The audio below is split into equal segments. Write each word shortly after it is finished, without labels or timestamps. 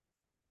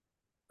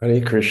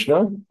Hare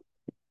Krishna.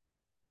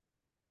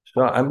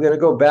 So I'm going to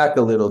go back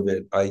a little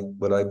bit.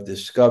 What I've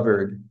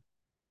discovered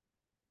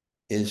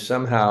is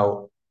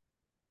somehow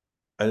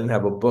I didn't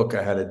have a book.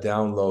 I had to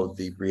download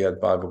the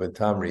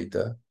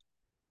Bṛhad-bhāgavatāmṛta.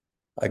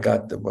 I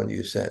got the one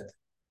you sent,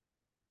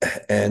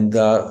 and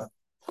the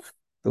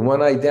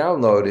one I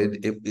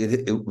downloaded,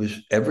 it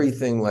was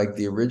everything like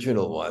the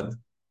original one,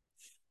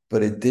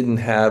 but it didn't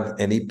have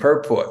any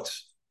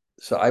purports.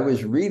 So I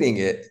was reading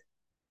it,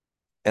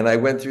 and I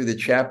went through the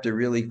chapter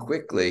really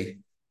quickly,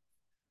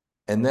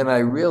 and then I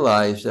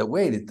realized that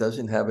wait, it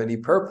doesn't have any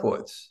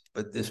purports,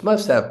 but this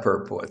must have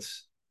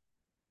purports.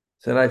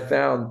 So then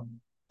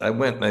I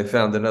went and I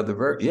found another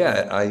verse.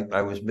 Yeah,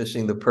 I was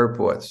missing the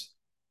purports.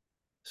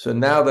 So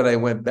now that I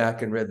went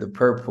back and read the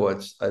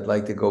purports, I'd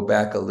like to go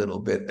back a little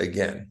bit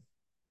again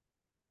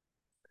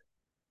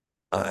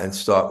and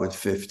start with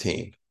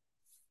 15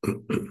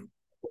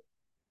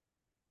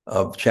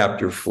 of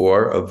chapter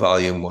 4 of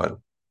volume 1.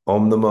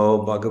 Om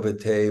Namo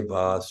Bhagavate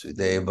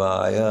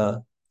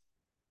Vasudevaya.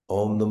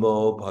 Om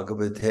Namo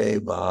Bhagavate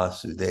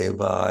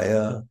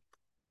Vasudevaya.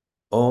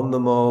 Om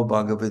Namo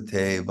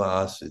Bhagavate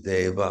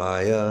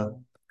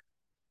Vasudevaya.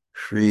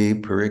 Shri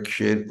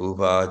Parikshit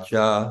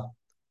Uvacha.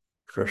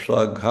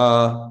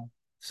 Krishlagha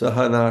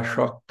Sahana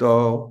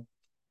Shakto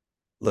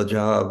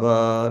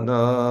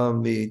Lajavana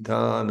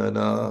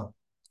Mitanana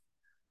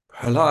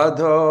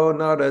Prahlado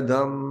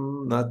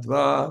Naradam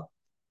Natva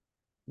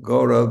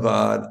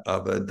Gauravad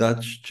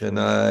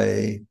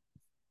Avadachchanai.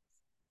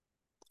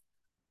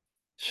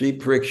 Sri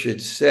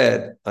Parikshit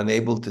said,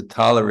 unable to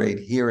tolerate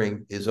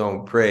hearing his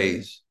own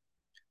praise,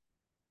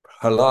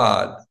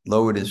 Prahlad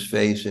lowered his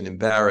face in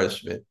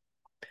embarrassment,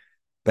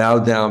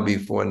 bowed down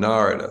before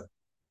Narada,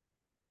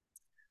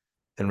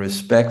 and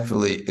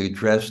respectfully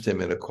addressed him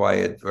in a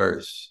quiet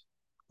voice.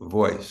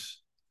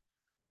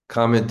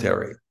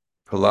 Commentary.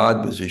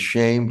 Prahlad was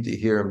ashamed to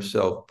hear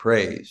himself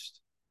praised.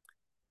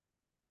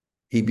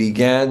 He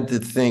began to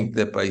think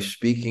that by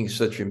speaking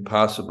such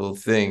impossible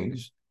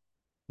things,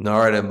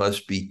 Narada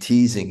must be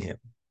teasing him.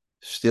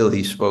 Still,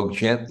 he spoke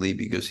gently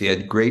because he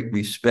had great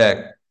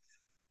respect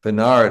for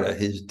Narada,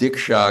 his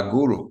Diksha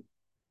guru.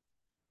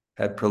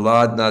 Had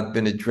Prahlad not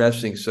been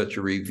addressing such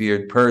a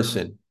revered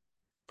person,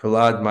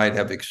 Prahlad might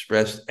have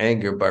expressed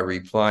anger by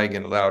replying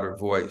in a louder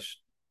voice.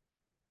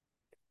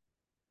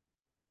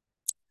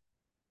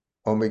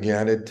 Om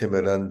Jnana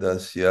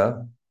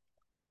Timirandasya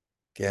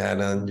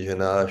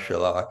Gyananjana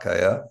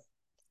Shalakaya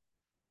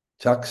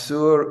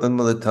Chaksur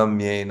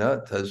Unmalatam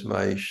Yena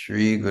Tasmai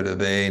Shri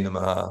Gurave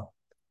Namaha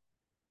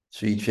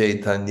Sri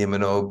Chaitanya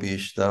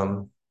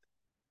Manobhishtam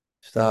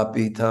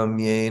Stapitam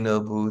Yena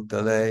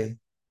Bhutale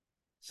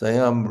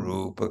Sayam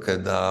Rupa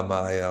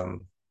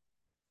Kadamayam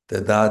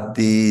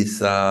Dadati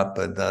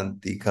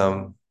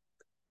Sapadantikam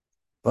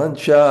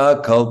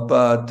Pancha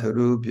Kalpa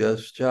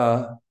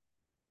Tarubhyascha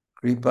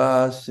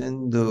Kripa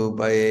Sindhu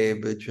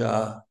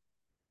Bhayevacha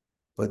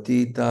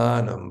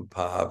Patitanam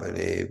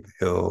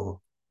Pavanebhyo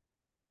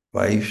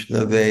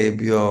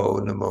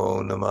Vaishnavebhyo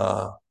Namo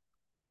Namah.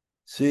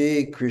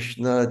 Sri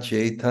Krishna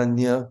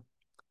Chaitanya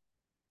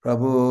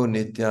Prabhu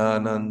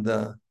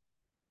Nityananda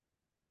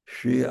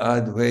Shri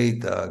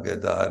Advaita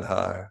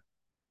Gadadhar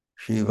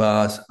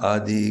Shivas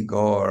Adi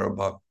Gaur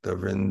Bhakta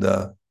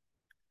Vrinda.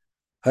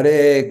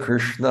 Hare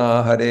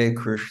Krishna,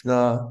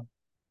 Krishna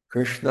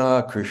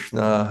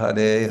Krishna,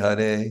 Hare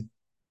Hare,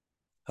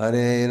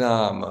 Hare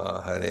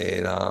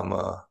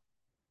Rama,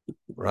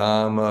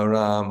 Rama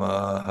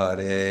Rama,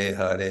 Hare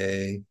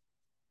Hare.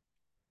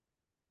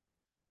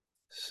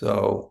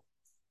 So,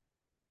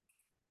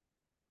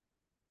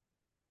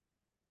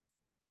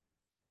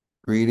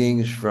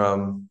 greetings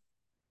from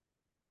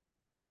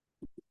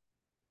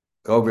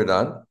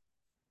Govardhan.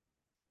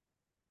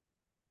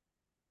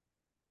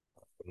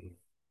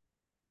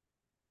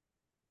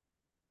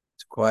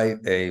 It's quite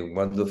a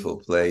wonderful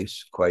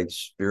place, quite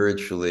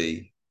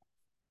spiritually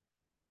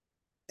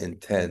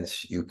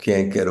intense. You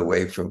can't get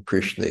away from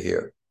Krishna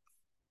here.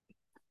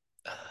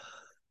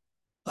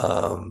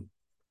 Um,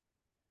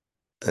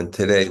 and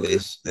today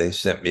they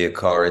sent me a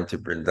car into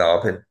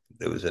Vrindavan.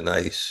 There was a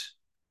nice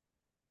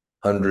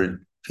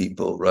 100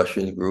 people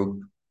Russian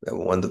group, a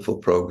wonderful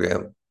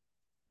program.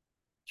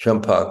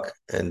 Champak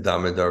and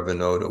Damodar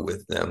Vinoda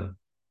with them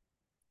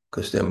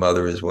because their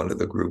mother is one of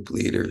the group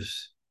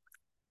leaders.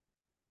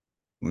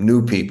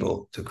 New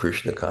people to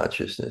Krishna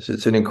consciousness.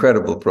 It's an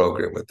incredible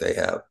program what they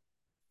have.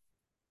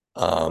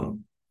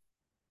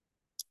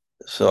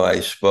 So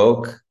I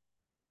spoke,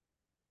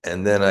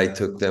 and then I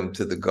took them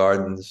to the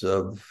gardens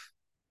of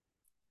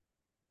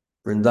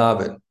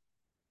Vrindavan.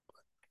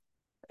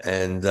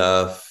 And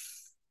our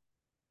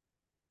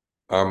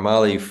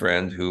Mali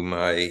friend,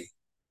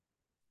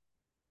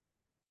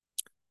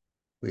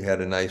 we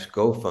had a nice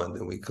GoFund,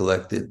 and we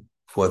collected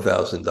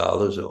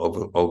 $4,000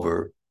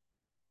 over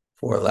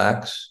 4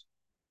 lakhs,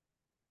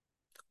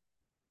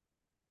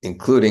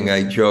 including,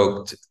 I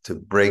joked, to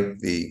break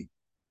the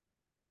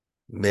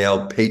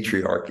male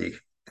patriarchy.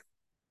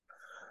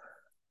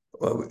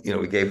 Well,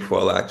 we gave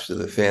 4 lakhs to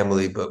the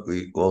family, but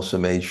we also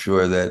made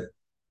sure that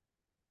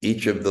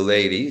each of the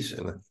ladies,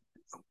 and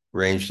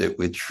arranged it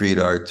with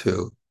Sridhar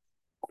too,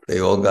 they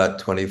all got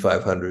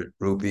 2,500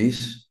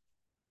 rupees.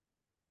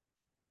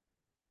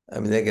 I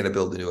mean, they're going to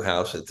build a new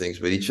house and things,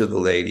 but each of the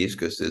ladies,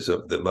 because there's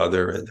the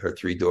mother and her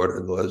three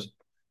daughter-in-laws,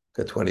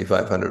 got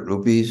 2,500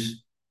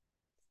 rupees.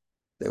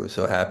 They were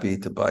so happy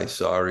to buy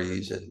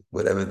saris and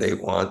whatever they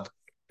want.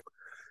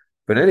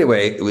 But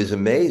anyway, it was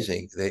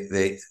amazing.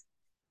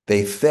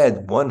 They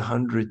fed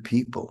 100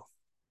 people.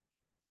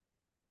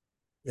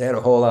 They had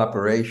a whole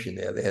operation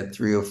there. They had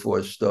 3 or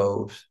 4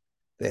 stoves.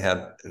 They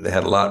had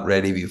a lot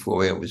ready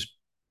before it was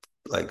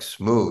like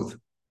smooth.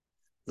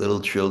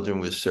 Little children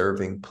were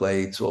serving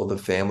plates. All the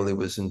family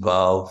was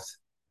involved.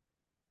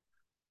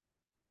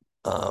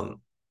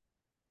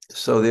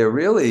 So they're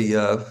really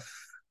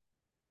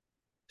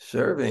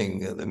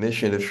serving the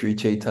mission of Sri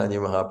Chaitanya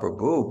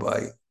Mahaprabhu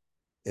by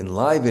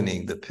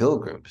enlivening the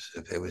pilgrims.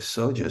 They were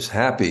so just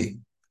happy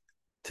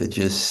to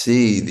just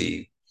see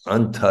the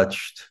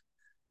untouched,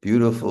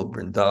 beautiful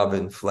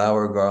Vrindavan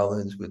flower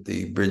garlands with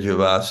the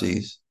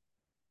Bṛhad-bhāgavatāmṛta.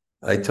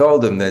 I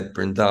told them that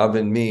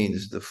Vrindavan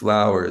means the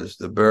flowers,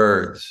 the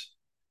birds,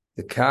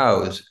 the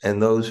cows,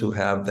 and those who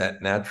have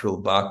that natural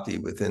bhakti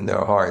within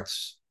their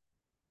hearts.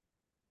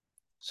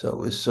 So it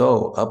was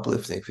so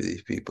uplifting for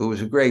these people. It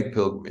was a great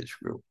pilgrimage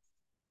group.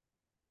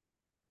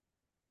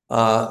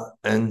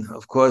 And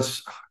of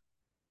course,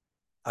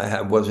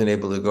 I wasn't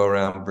able to go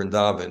around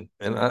Vrindavan.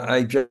 And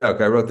I joke,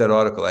 I wrote that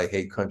article, I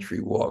hate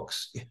country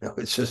walks.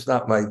 It's just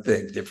not my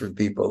thing. Different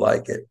people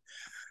like it.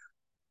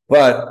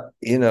 But,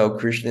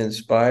 Krishna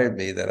inspired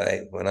me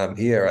that when I'm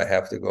here, I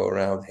have to go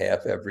around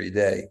half every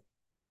day.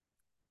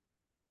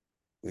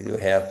 We do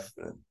half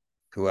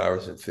 2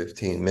 hours and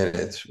 15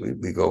 minutes.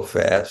 We go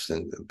fast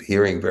and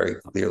hearing very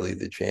clearly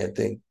the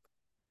chanting.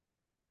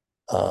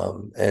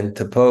 And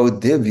tapo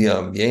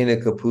divyam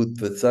yena kaput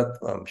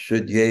vatsatvam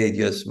shudye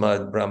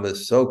yasmad brahma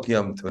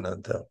sokyam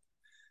tunanta.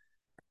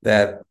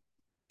 That,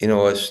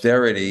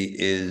 austerity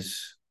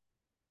is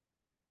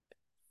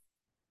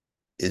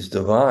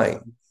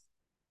divine.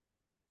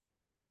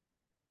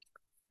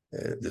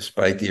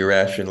 Despite the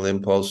irrational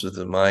impulses of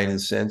the mind and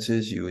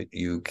senses,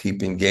 you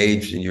keep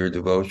engaged in your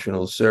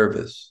devotional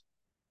service.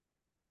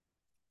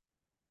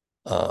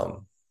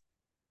 And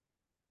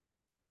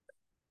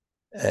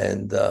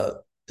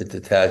it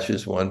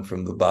detaches one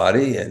from the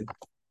body, and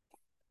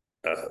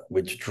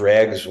which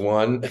drags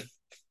one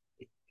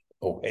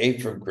away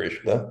from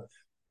Krishna.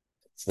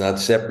 It's not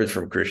separate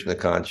from Krishna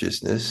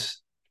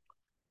consciousness.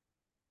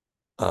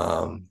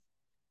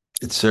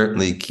 It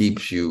certainly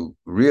keeps you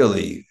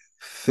really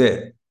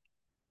fit.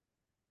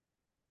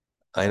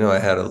 I know I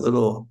had a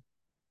little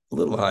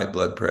high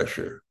blood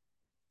pressure.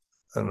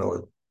 I don't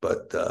know,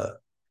 but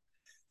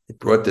it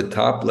brought the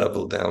top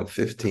level down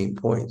 15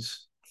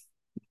 points.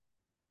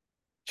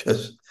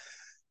 Just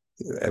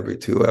every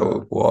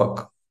 2-hour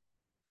walk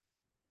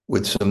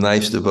with some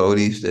nice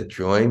devotees that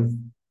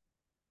join.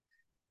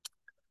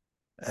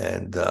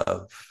 And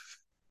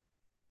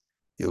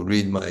you'll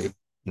read my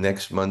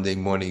next Monday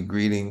morning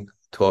greeting,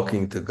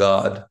 Talking to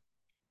God.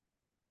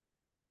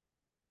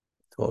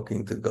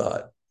 Talking to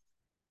God.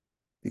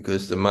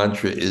 Because the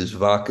mantra is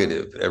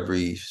vocative.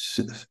 Every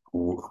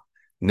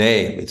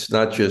name, it's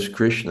not just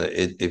Krishna.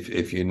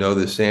 If you know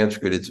the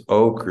Sanskrit, it's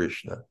O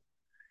Krishna.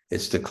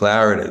 It's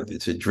declarative.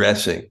 It's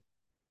addressing.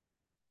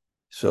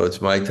 So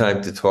it's my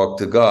time to talk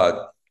to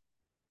God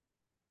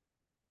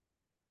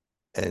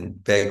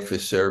and beg for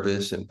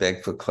service and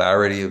beg for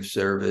clarity of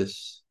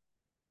service.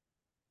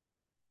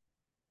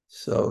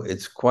 So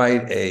it's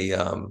quite a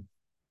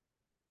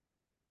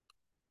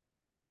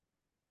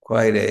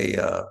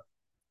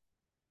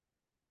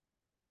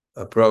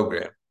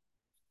program.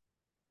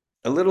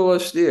 A little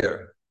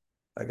austere.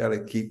 I got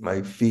to keep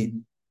my feet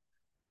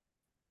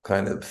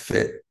kind of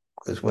fit,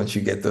 because once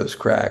you get those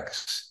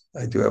cracks,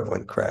 I do have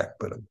one crack,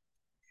 but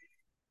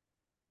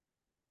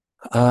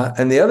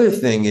and the other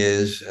thing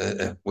is,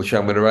 which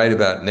I'm going to write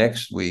about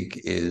next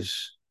week,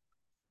 is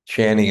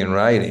chanting and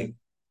writing.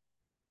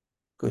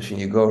 Because when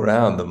you go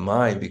around, the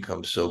mind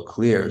becomes so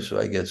clear. So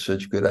I get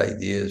such good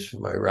ideas for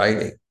my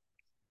writing.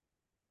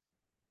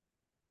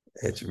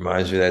 It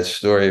reminds me of that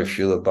story of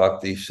Srila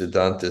Bhakti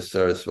Siddhanta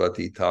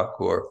Saraswati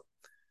Thakur,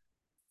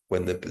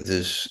 when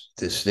this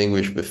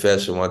distinguished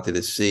professor wanted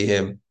to see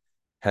him,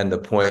 had an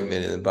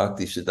appointment, and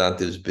Bhakti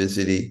Siddhanta is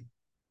busy.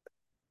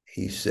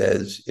 He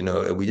says,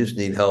 we just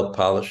need help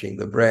polishing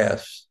the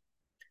brass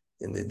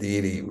in the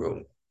deity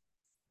room.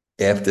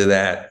 After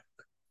that,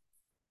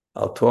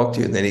 I'll talk to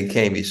you. And then he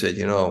came, he said,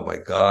 oh my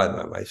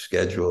God, my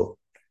schedule.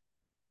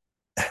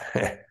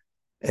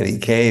 And he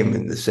came,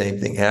 and the same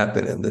thing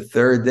happened. And the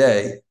third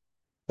day,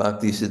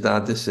 Bhakti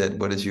Siddhanta said,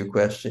 what is your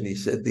question? He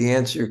said, the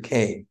answer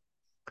came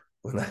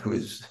when I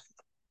was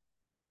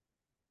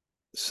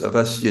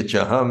Savasya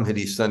Chaham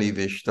Hridisani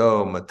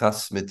Vishto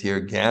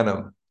Matasmitir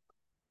Ganam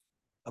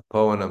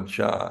Apoanam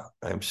Cha.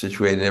 I'm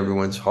situated in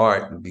everyone's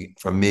heart, and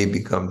from me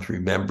becomes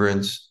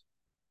remembrance,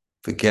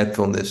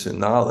 forgetfulness, and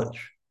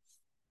knowledge.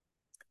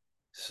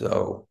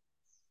 So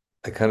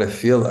I kind of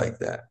feel like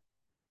that.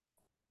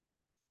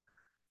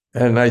 I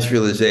had a nice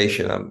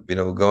realization. I'm,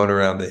 going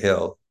around the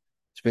hill.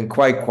 It's been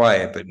quite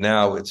quiet, but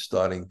now it's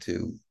starting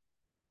to,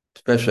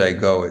 especially I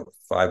go at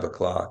 5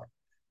 o'clock,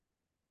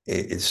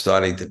 it's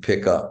starting to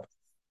pick up.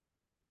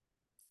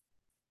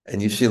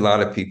 And you see a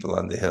lot of people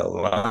on the hill,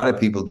 a lot of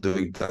people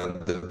doing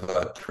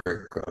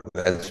Bṛhad-bhāgavatāmṛta.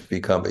 That's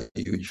become a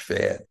huge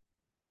fad.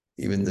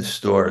 Even the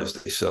stores,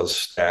 they sell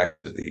stacks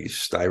of these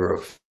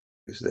styrofoams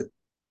that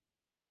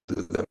do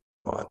them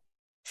on.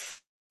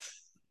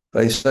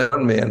 But I saw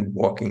one man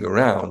walking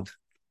around,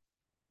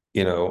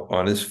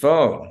 on his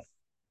phone.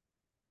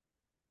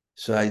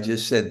 So I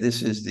just said,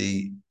 this is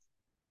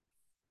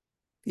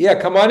yeah,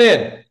 come on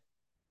in.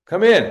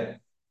 Come in.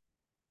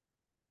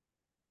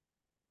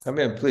 Come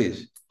in,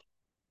 please.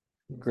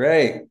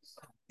 Great.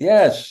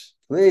 Yes,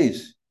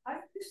 please. Hi,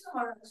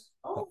 Krishna.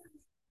 Oh,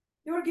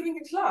 you were giving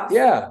a class?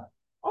 Yeah.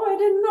 Oh, I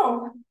didn't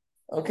know.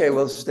 Okay,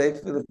 well, stay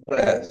for the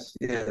class.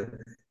 Yeah.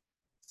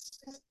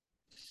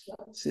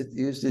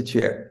 Use the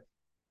chair.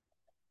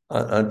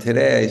 On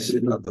today, I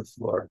sit on the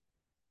floor.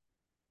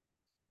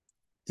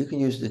 You can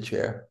use the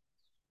chair.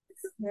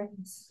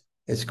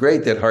 It's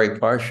great that Hari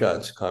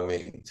Parshad's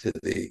coming to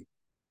the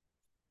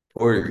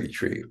Puri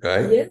retreat,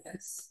 right?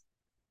 Yes.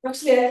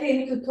 Actually, I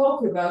came to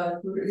talk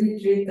about the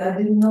retreat. I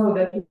didn't know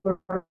that you were.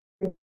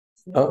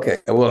 Okay,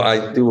 well,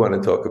 I do want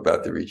to talk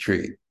about the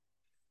retreat.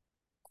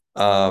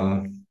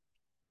 Yeah,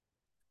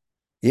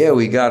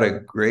 we got a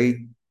great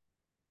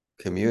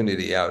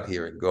community out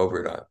here in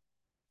Govardhan.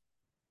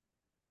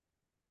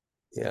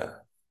 Yeah.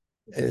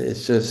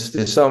 It's just,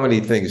 there's so many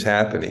things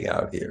happening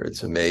out here.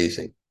 It's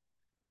amazing.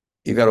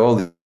 You got all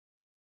these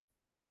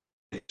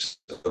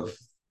of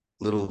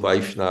little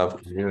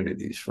Vaishnav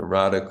communities from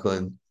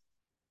Radhakunj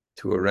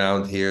to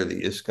around here,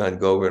 the ISKCON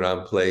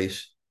Govardhan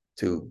place,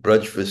 to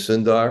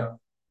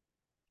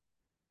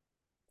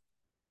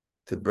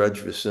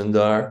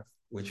Bṛhad-bhāgavatāmṛta,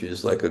 which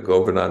is like a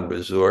Govardhan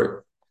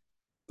resort,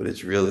 but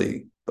it's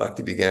really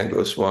Bhaktivedanta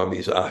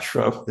Goswami's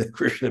ashram that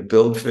Krishna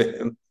built for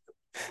him.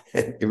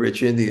 And the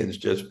rich Indians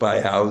just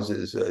buy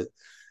houses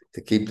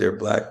to keep their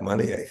black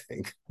money, I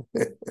think.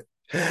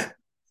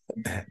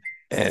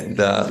 and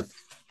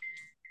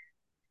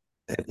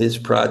his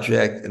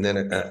project, and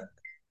then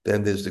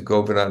there's the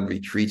Govardhan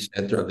Retreat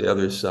Center on the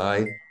other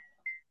side.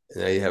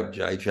 And now you have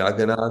Jai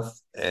Jagannath,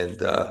 and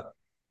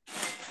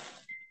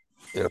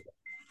you know,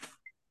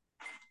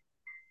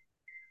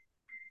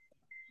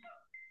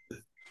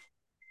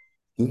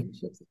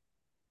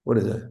 what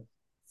is that?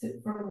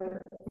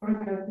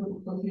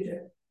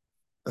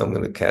 I'm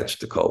going to catch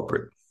the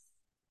culprit.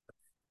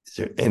 Is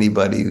there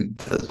anybody who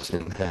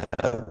doesn't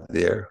have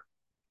their?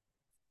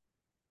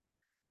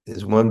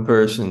 There's one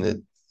person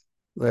that,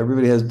 well,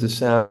 everybody has the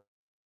sound.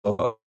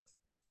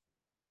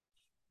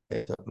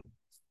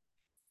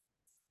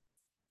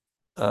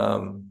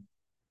 Um,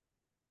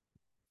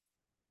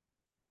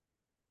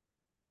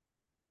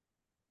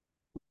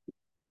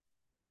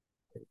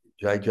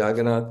 Jai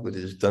Jagannath with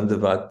his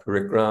Dandavat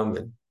Parikram,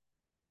 and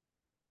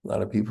a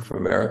lot of people from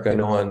America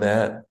know on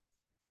that.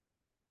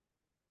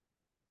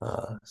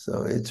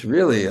 So it's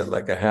really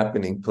like a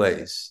happening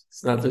place.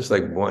 It's not just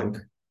like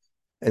one.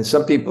 And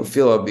some people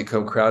feel it'll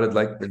become crowded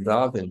like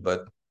Vrindavan,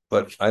 but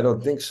I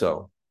don't think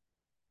so.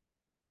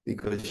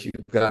 Because you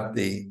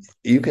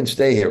can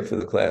stay here for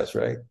the class,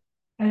 right?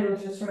 I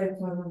was just right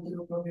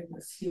to go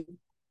with you.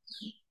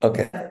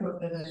 Okay.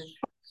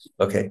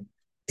 Okay.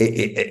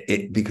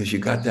 Because you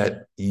got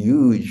that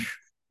huge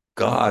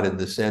God in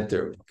the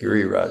center of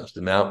Giriraj,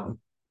 the mountain.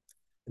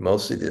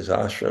 Mostly there's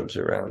ashrams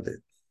around it.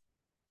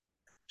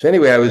 So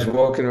anyway, I was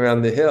walking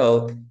around the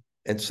hill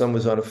and someone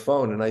was on a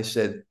phone and I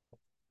said,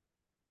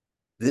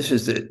 this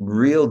is the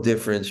real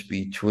difference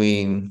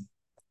between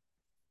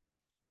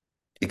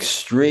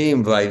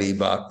extreme Vaidhi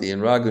Bhakti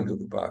and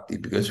Raganuga Bhakti,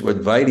 because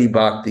what Vaidhi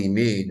Bhakti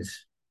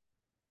means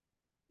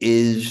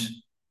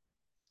is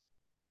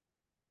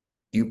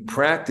you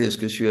practice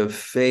because you have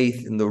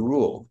faith in the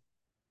rule.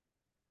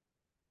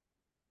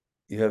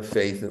 You have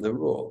faith in the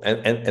rule.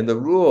 And the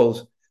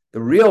rules,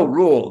 the real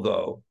rule,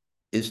 though,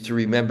 is to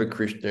remember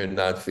Krishna and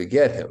not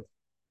forget him.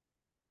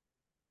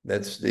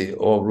 That's the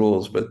all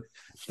rules. But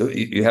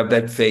you have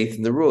that faith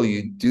in the rule.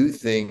 You do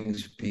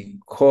things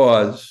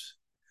because,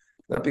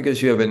 not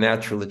because you have a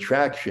natural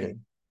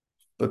attraction,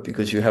 but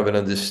because you have an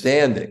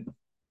understanding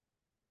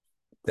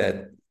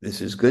that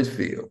this is good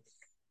for you.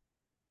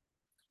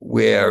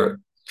 Where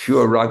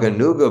pure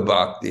Raganuga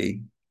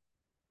Bhakti,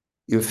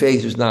 your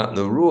faith is not in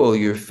the rule,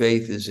 your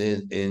faith is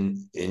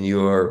in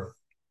your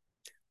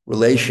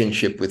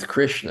relationship with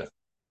Krishna.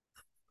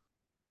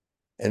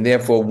 And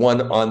therefore,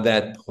 one on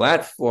that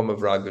platform of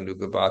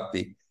Raganuga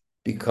Bhakti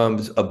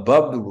becomes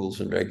above the rules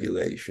and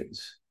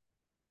regulations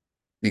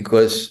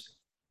because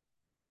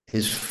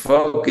his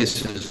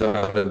focus is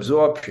on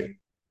absorption.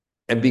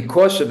 And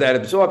because of that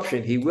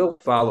absorption, he will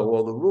follow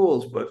all the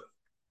rules, but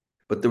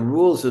the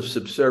rules are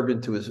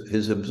subservient to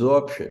his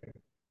absorption.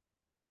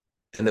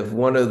 And if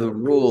one of the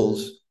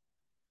rules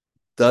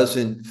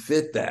doesn't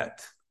fit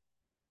that,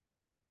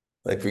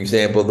 like, for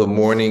example, the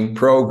morning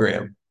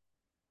program,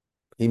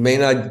 He may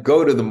not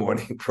go to the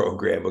morning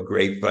program, a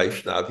great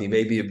Vaishnav. He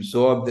may be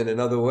absorbed in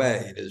another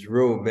way in his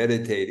room,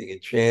 meditating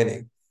and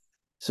chanting.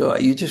 So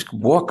you just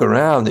walk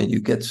around and you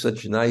get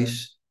such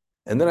nice.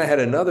 And then I had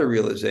another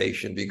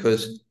realization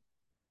because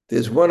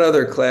there's one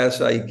other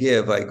class I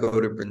give. I go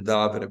to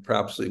Vrindavan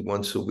approximately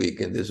once a week,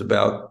 and there's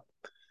about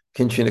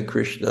Kinchana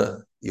Krishna,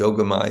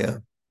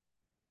 Yogamaya,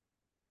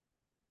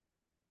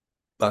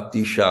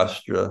 Bhakti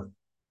Shastra.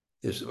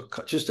 There's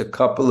just a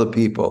couple of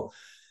people.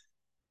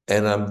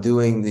 And I'm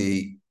doing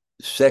the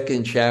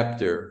second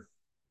chapter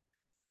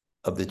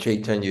of the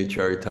Chaitanya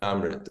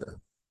Charitamrita.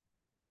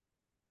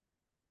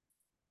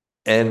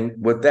 And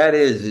what that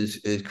is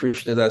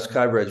Krishna Das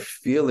Kaviraj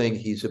feeling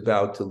he's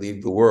about to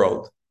leave the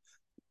world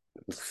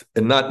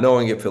and not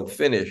knowing if he'll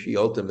finish. He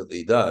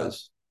ultimately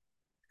does.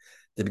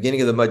 At the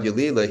beginning of the Madhya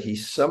Lila, he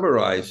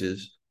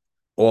summarizes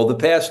all the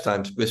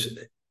pastimes because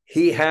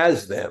he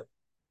has them.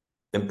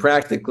 And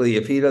practically,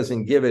 if he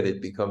doesn't give it,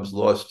 it becomes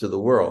lost to the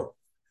world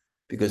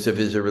because of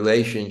his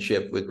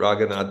relationship with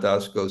Raghunath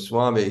Das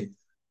Goswami,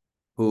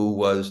 who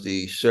was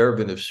the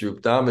servant of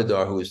Srup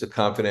Damodar, who was the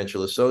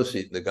confidential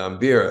associate in the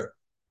Gambhira.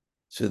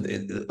 So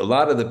a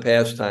lot of the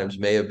pastimes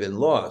may have been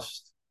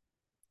lost.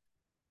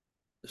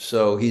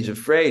 So he's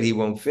afraid he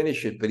won't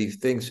finish it, but he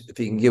thinks if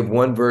he can give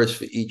one verse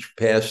for each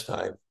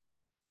pastime,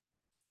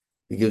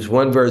 he gives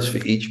one verse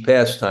for each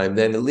pastime,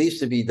 then at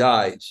least if he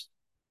dies,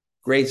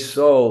 great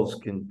souls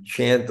can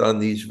chant on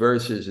these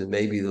verses and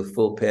maybe the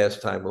full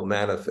pastime will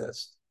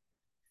manifest.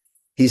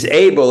 He's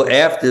able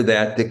after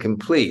that to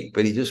complete,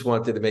 but he just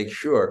wanted to make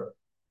sure.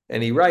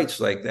 And he writes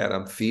like that,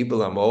 I'm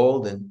feeble, I'm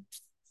old. And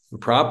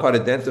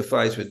Prabhupada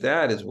identifies with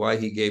that as why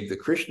he gave the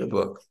Krishna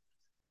book,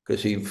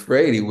 because he's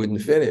afraid he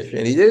wouldn't finish.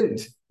 And he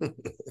didn't.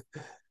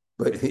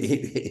 But look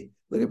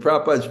at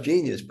Prabhupada's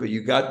genius, but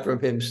you got from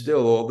him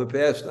still all the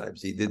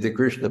pastimes. He did the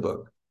Krishna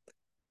book.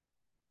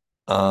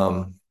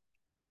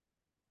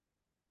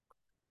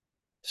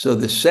 So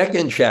the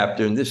second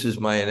chapter, and this is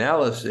my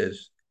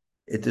analysis,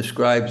 it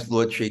describes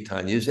Lord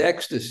Chaitanya's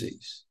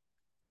ecstasies.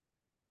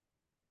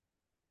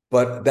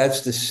 But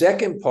that's the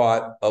second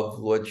part of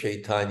Lord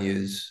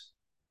Chaitanya's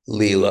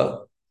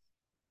Leela,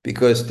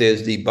 because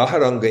there's the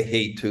Baharanga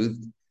Hetu,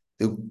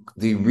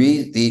 the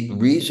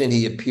reason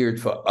he appeared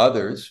for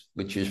others,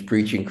 which is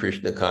preaching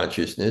Krishna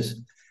consciousness,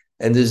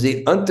 and there's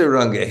the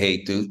Antaranga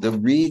Hetu, the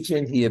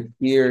reason he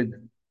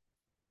appeared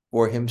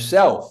for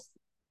himself,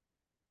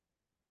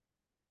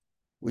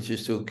 which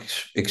is to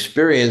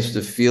experience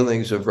the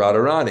feelings of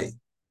Radharani.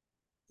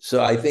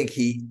 So I think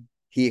he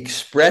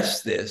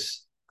expressed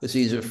this because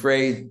he's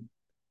afraid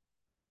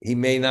he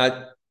may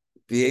not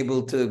be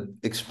able to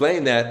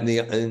explain that in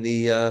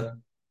the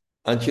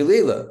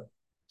Anjalila.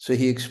 So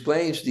he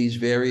explains these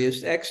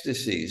various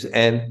ecstasies,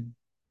 and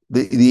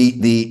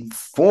the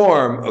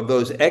form of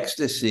those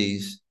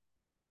ecstasies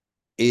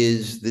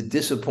is the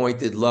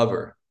disappointed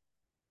lover,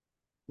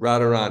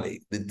 Radharani,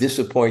 the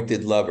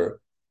disappointed lover,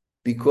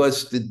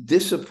 because the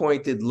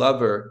disappointed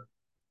lover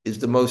is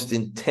the most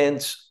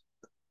intense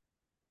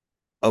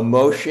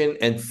emotion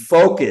and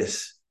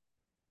focus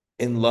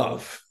in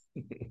love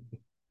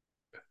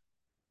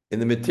in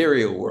the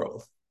material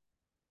world.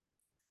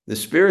 The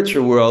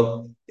spiritual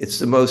world, it's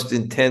the most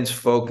intense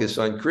focus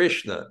on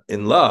Krishna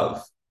in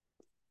love.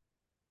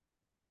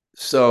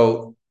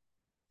 So,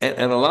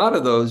 and a lot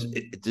of those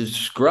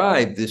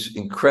describe this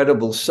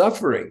incredible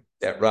suffering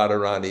that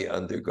Radharani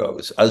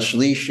undergoes.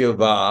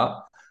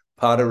 Ashlishava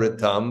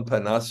Padaratam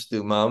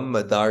Panastumam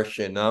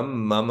Madarshanam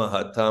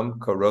Mamahatam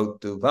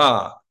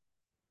Karotuva.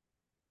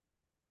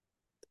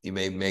 You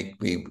may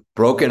make me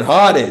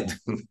brokenhearted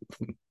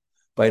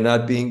by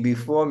not being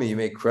before me. You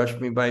may crush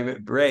me by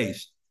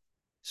embrace.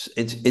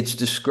 It's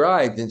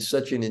described in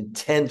such an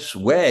intense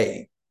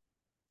way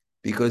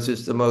because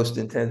it's the most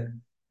intense.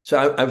 So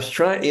I was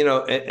trying,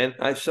 and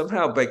I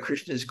somehow, by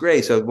Krishna's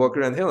grace, I was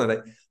walking around the hill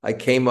and I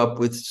came up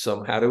with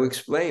how to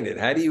explain it.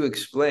 How do you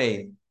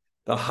explain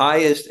the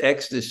highest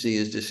ecstasy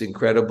is this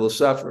incredible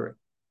suffering?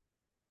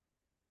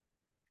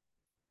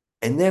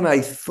 And then I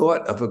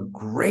thought of a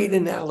great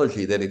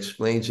analogy that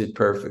explains it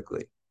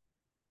perfectly.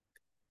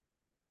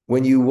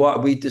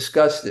 We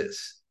discussed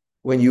this.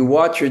 When you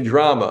watch a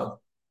drama,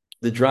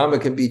 the drama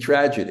can be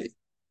tragedy.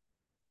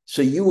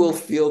 So you will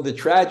feel the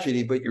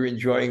tragedy, but you're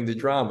enjoying the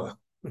drama.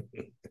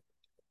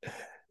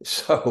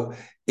 So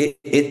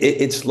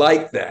it's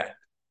like that.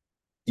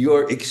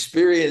 You're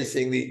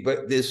experiencing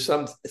but there's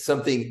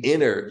something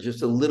inner,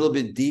 just a little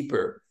bit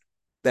deeper,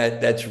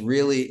 that's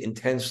really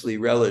intensely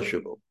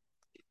relishable.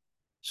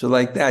 So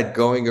like that,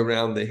 going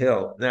around the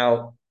hill.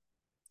 Now,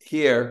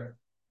 here,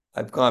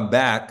 I've gone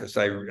back because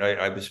I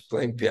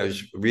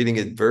was reading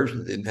a version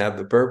that didn't have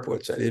the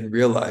purports. I didn't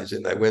realize it.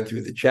 And I went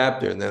through the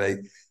chapter and then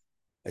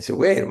I said,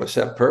 wait, it must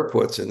have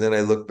purports. And then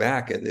I look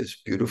back and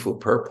there's beautiful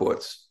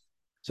purports.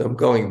 So I'm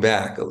going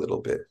back a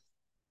little bit.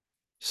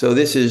 So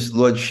this is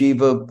Lord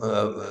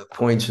Shiva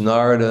points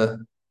Narada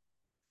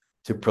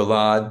to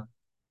Prahlad.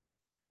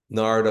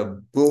 Narada,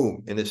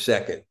 boom, in a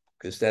second,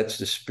 because that's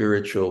the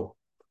spiritual.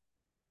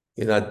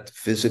 You're not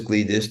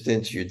physically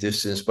distanced, you're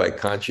distanced by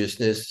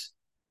consciousness.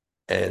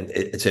 and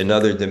it's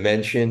another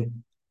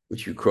dimension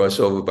which you cross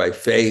over by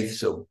faith.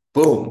 So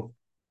boom.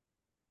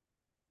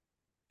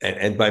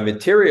 And by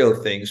material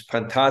things,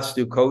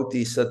 pantastu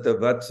koti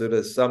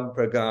satavatsura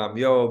sampragam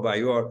yo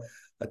vayor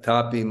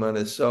atapi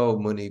manaso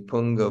muni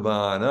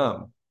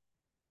pungavanam.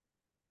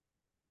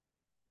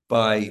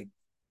 By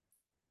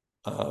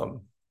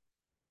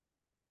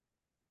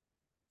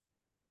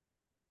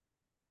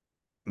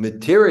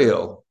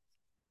material,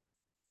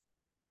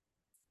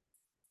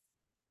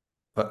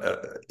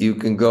 you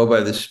can go by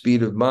the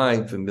speed of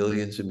mind for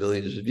millions and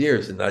millions of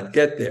years and not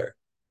get there.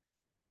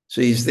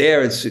 So he's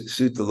there at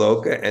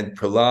Sutaloka, and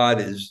Prahlad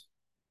is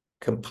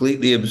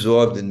completely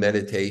absorbed in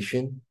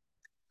meditation.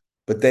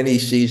 But then he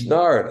sees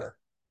Narada.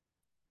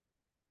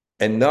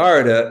 And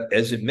Narada,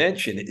 as it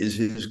mentioned, is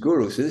his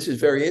guru. So this is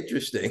very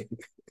interesting.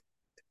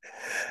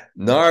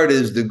 Narada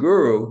is the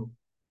guru,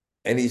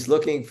 and he's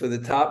looking for the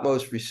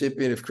topmost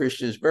recipient of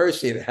Krishna's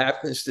mercy, and it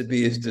happens to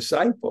be his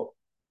disciple.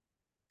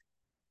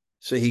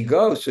 So he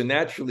goes. So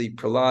naturally,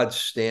 Prahlad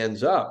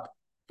stands up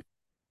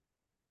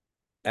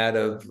out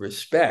of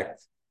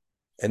respect,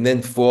 and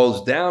then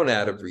falls down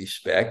out of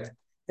respect,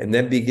 and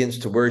then begins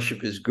to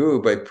worship his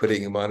guru by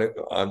putting him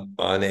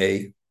on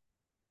a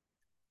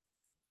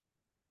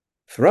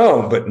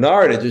throne. But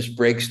Narada just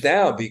breaks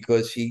down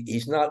because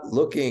he's not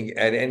looking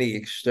at any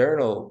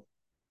external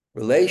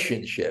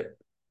relationship.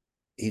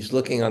 He's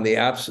looking on the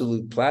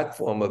absolute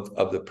platform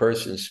of the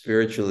person's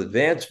spiritual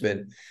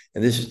advancement,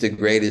 and this is the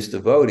greatest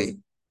devotee.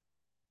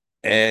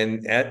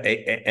 And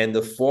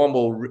the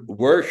formal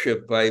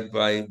worship by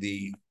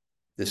the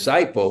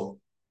disciple,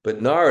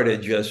 but Narada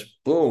just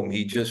boom,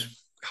 he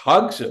just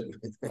hugs him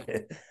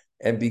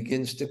and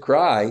begins to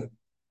cry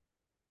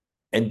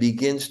and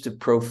begins to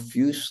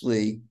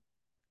profusely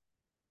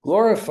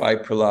glorify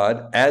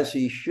Prahlad as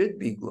he should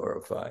be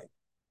glorified,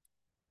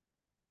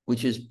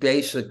 which is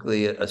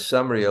basically a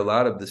summary, a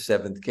lot of the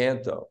seventh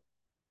canto,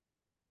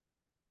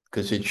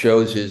 because it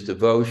shows his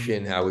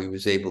devotion, how he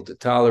was able to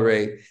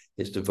tolerate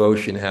his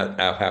devotion,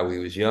 how he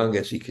was young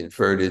as he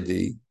converted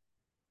the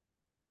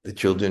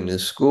children in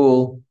his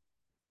school,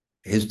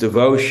 his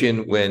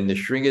devotion when the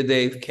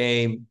Shringadev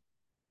came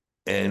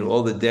and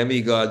all the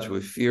demigods were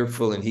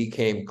fearful and he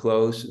came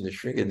close and the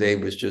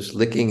Shringadev was just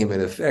licking him in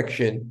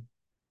affection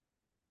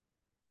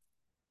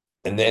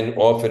and then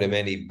offered him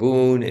any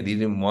boon, and he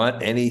didn't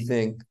want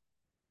anything.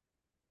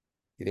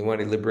 He didn't want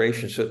any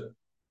liberation.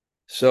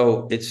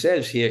 So it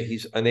says here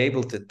he's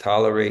unable to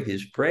tolerate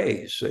his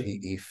praise. So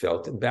he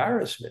felt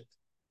embarrassment.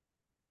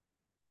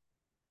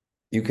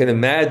 You can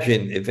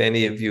imagine if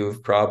any of you,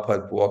 if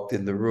Prabhupada walked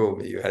in the room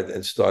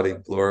and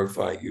started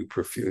glorifying you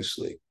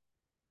profusely,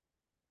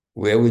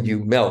 where would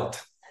you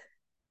melt?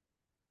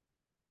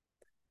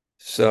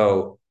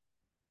 So,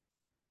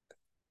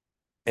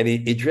 and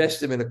he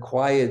addressed him in a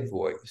quiet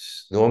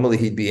voice. Normally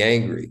he'd be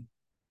angry,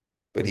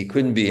 but he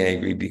couldn't be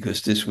angry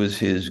because this was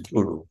his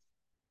guru.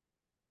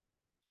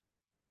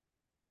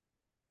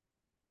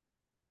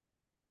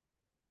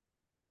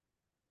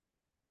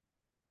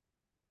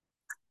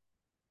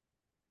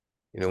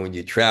 When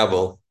you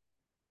travel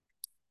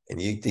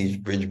and you eat these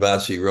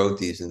Bṛhad-bhāgavatāmṛta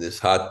rotis and this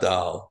hot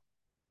dal,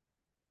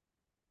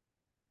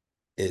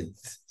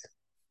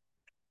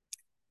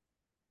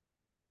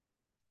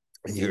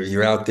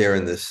 you're out there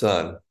in the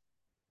sun.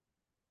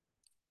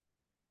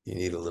 You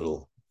need a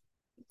little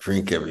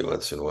drink every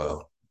once in a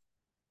while.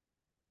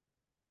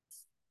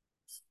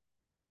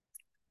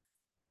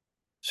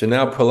 So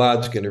now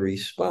Prahlad's going to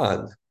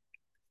respond.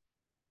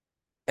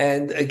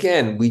 And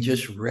again, we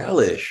just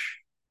relish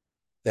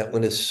that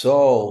when a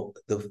soul,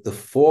 the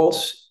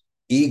false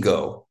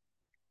ego,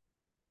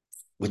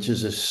 which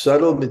is a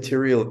subtle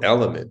material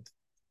element,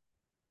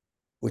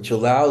 which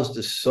allows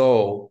the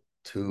soul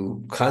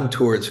to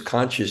contour its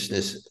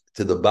consciousness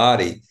to the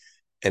body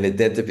and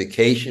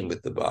identification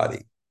with the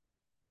body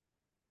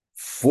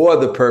for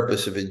the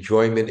purpose of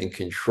enjoyment and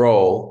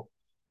control,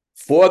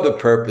 for the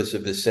purpose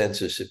of a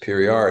sense of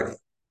superiority.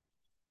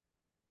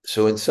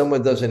 So when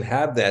someone doesn't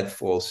have that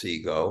false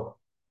ego,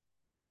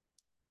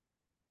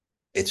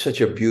 it's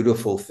such a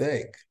beautiful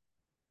thing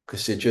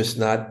because they're just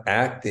not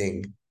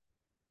acting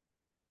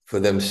for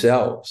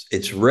themselves.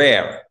 It's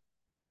rare.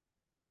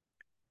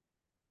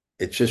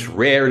 It's just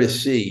rare to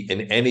see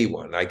in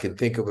anyone. I can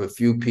think of a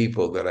few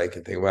people that I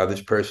can think, wow,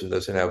 this person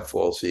doesn't have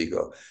false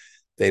ego.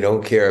 They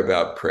don't care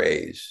about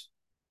praise.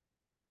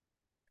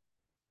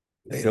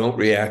 They don't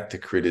react to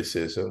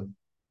criticism.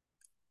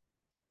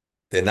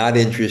 They're not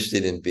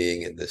interested in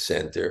being in the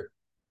center.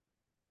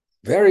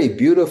 Very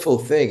beautiful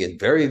thing and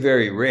very,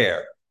 very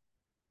rare.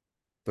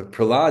 But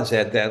Prahlad's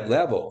at that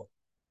level.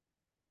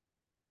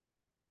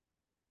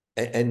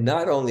 And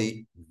not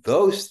only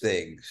those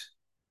things,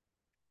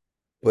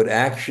 but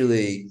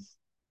actually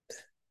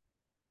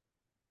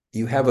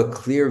you have a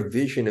clear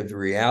vision of the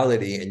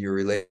reality and your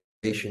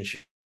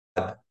relationship.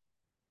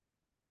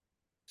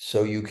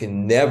 So you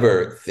can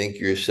never think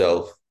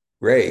yourself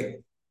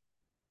great.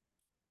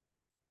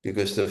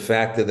 Because the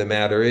fact of the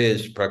matter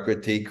is,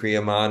 prakriti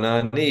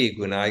kriyamanani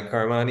gunai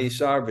karmani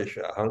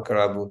sarvasha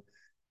hankarabu,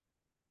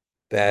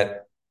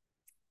 that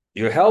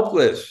you're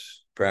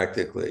helpless,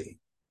 practically.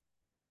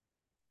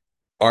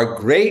 Our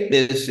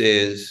greatness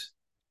is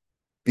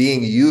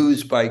being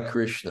used by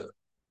Krishna.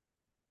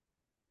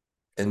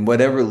 And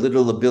whatever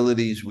little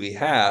abilities we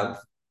have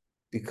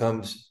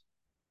becomes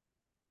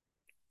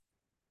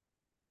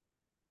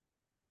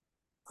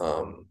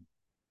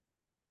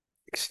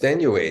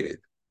extenuated,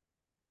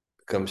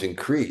 becomes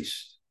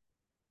increased,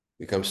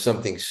 becomes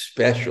something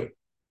special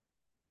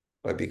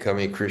by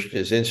becoming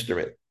Krishna's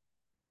instrument.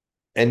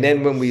 And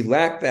then when we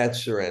lack that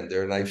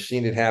surrender, and I've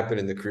seen it happen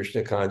in the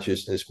Krishna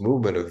consciousness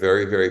movement of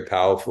very, very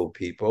powerful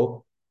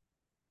people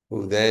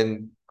who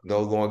then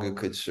no longer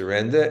could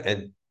surrender,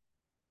 and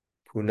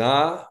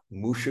Punah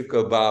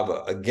Mushaka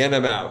Baba, again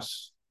a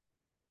mouse.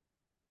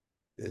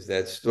 There's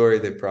that story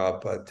that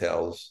Prabhupada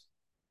tells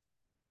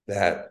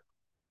that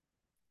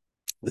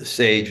the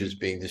sage was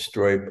being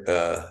destroyed,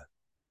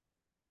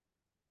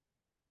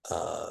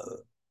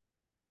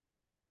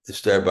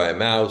 disturbed by a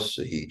mouse,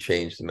 so he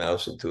changed the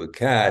mouse into a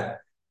cat.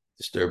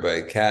 Disturbed by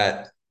a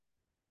cat,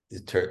 he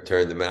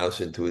turned the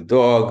mouse into a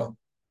dog.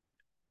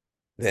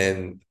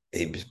 Then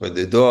he was with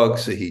the dog,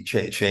 so he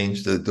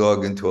changed the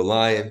dog into a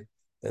lion.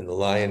 And the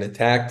lion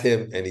attacked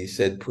him, and he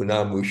said,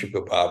 Punam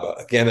Mushaka Baba,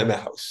 again a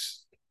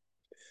mouse.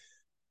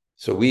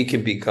 So we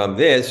can become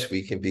this,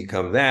 we can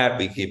become that,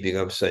 we can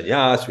become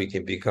sannyas, we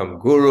can become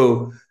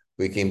guru,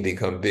 we can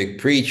become big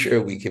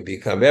preacher, we can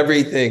become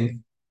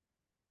everything.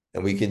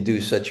 And we can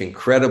do such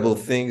incredible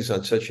things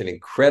on such an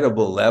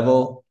incredible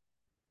level.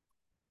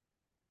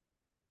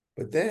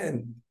 But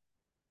then,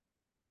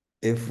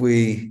 if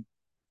we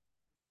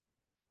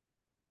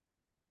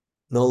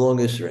no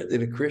longer surrender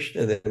to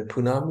Krishna, then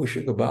Punam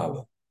Mushaka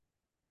Baba,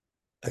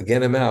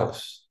 again a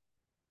mouse.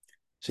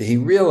 So he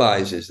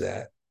realizes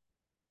that.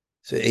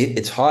 So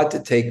it's hard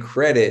to take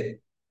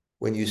credit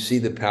when you see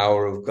the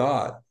power of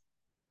God.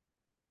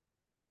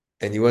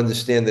 And you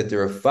understand that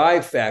there are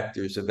 5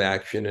 factors of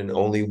action and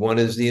only one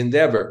is the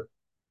endeavor.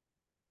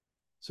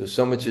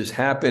 So much is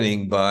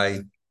happening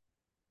by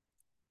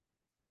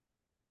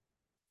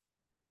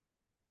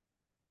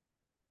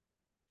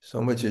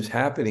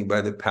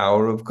the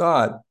power of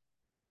God.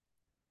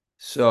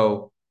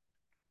 So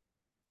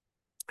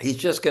he's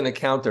just going to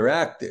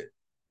counteract it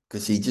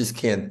because he just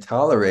can't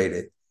tolerate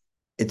it.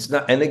 It's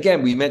not, and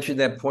again, we mentioned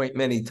that point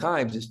many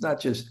times. It's not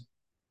just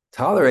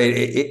tolerate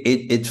it.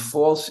 It's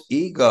false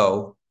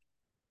ego.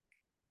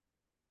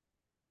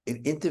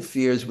 It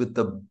interferes with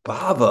the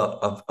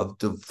bhava of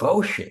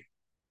devotion,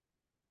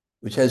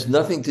 which has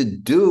nothing to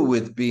do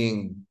with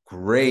being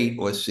great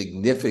or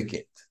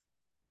significant.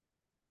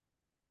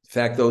 In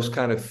fact, those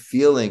kind of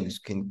feelings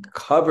can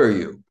cover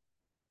you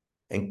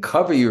and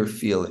cover your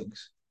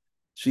feelings.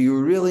 So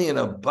you're really in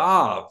a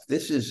bhav.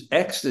 This is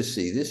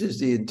ecstasy. This is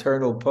the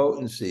internal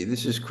potency.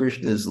 This is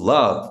Krishna's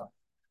love.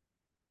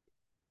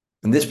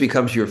 And this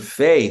becomes your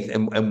faith.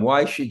 And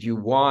why should you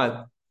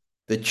want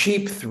the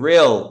cheap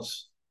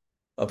thrills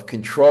of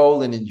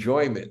control and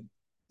enjoyment?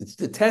 It's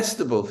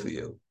detestable for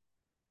you.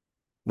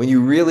 When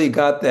you really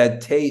got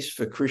that taste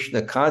for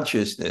Krishna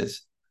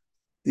consciousness,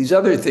 these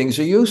other things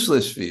are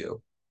useless for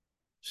you.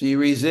 So you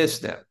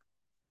resist them.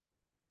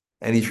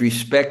 And he's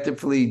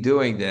respectfully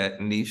doing that.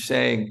 And he's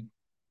saying,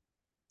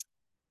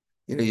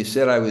 you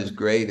said I was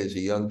great as a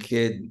young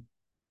kid,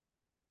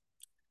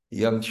 a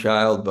young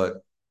child,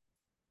 but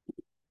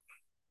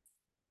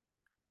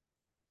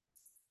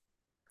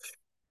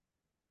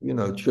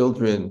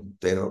children,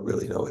 they don't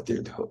really know what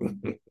they're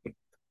doing.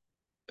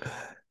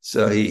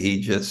 So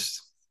he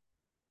just,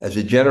 as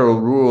a general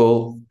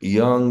rule,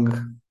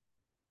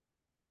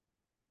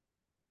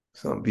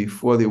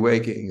 before the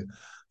awakening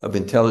of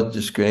intelligent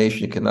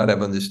discrimination, cannot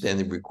have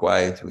understanding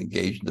required to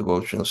engage in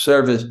devotional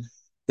service.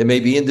 There may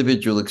be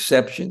individual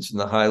exceptions in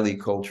the highly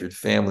cultured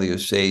family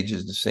of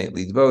sages and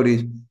saintly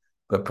devotees,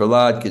 but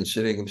Prahlad,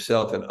 considering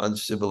himself an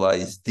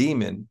uncivilized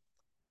demon,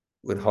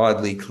 would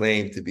hardly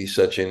claim to be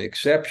such an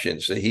exception.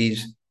 So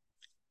he's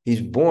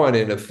born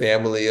in a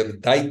family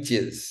of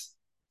daityas,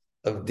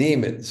 of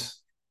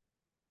demons.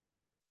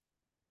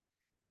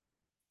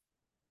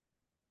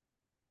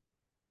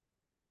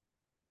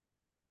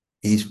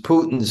 He's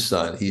Putin's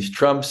son, he's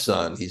Trump's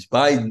son, he's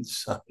Biden's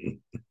son,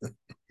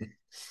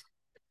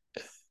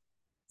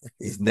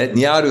 he's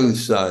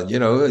Netanyahu's son.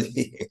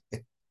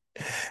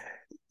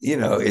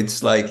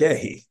 It's like,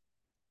 hey,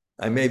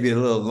 I may be a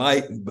little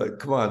enlightened, but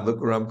come on, look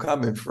where I'm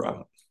coming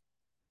from.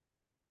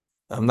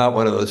 I'm not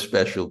one of those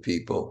special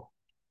people.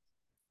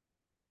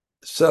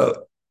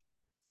 So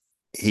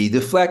he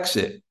deflects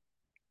it.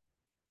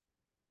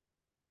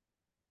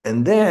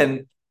 And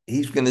then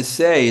he's going to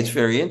say, it's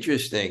very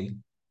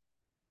interesting,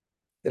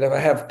 that if I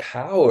have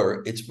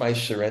power, it's my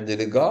surrender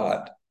to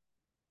God.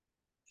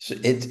 So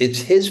it's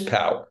his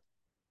power.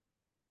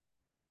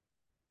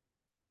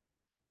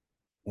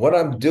 What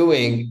I'm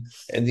doing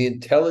and the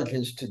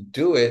intelligence to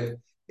do it,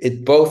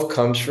 it both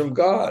comes from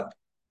God.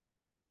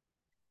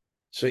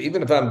 So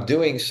even if I'm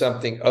doing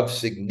something of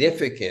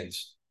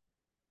significance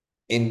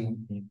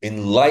in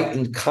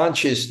enlightened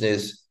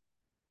consciousness,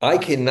 I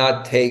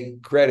cannot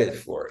take credit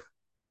for it.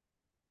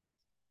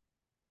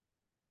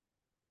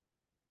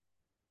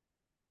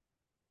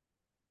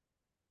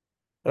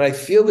 And I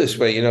feel this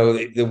way,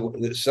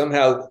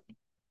 somehow,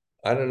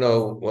 I don't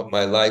know what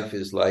my life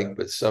is like,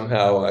 but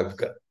somehow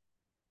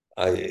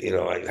I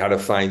how to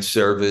find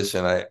service,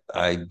 and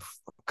I'm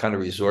kind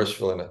of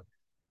resourceful, and I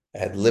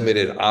had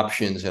limited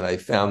options, and I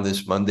found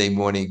this Monday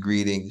morning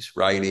greetings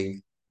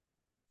writing,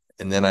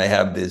 and then I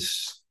have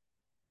this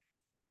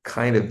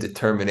kind of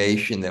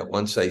determination that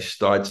once I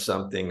start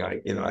something,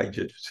 I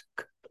just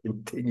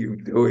continue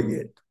doing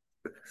it.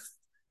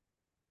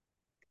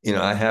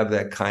 I have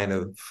that kind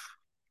of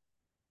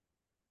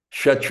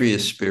Kshatriya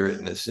spirit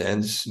in a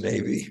sense,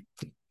 maybe.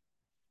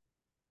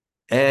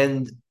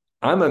 And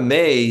I'm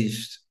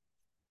amazed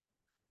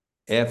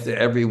after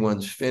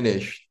everyone's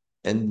finished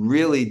and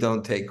really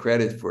don't take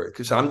credit for it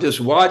because I'm just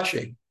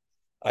watching.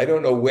 I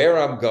don't know where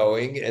I'm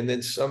going. And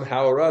then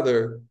somehow or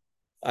other,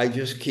 I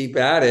just keep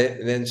at it.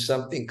 And then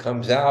something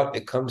comes out.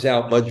 It comes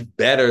out much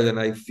better than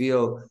I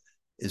feel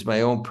is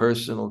my own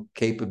personal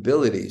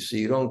capability. So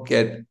you don't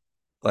get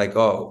like,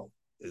 oh,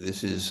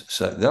 this is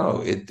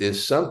no, it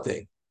is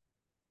something.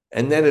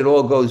 And then it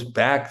all goes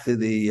back to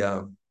the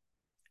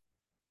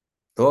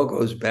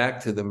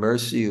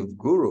mercy of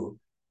Guru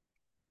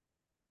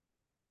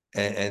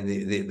and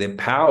the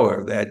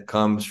power that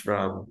comes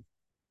from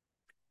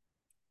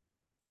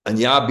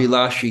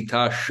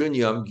Anyabilashita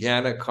Shunyam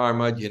Jnana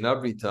Karma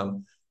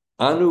Janavritam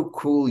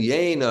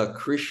Anukulyena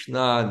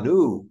Krishna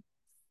Nu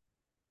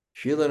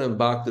Shilanam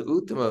Bhakti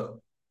Uttama.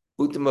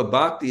 Uttama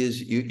Bhakti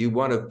is you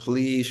want to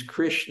please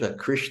Krishna,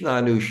 Krishna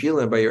Nu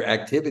Shilan by your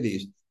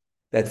activities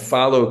that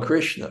follow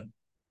Krishna.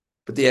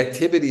 But the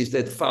activities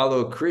that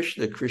follow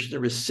Krishna, Krishna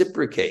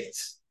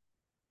reciprocates.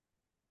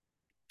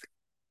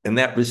 And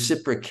that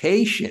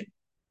reciprocation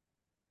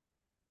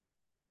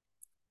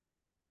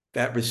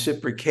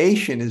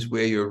is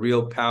where your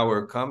real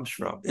power comes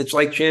from. It's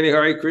like chanting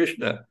Hare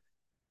Krishna.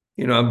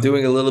 I'm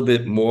doing a little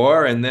bit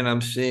more, and then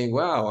I'm seeing,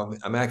 wow,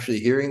 I'm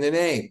actually hearing the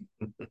name.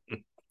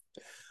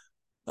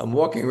 I'm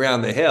walking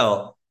around the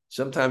hill.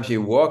 Sometimes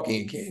you're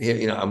walking, you can't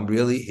hear, I'm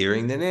really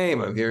hearing the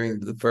name. I'm hearing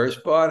the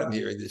first part, I'm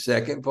hearing the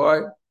second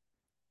part.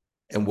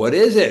 And what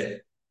is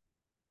it?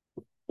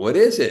 What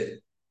is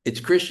it? It's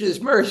Krishna's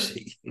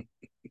mercy.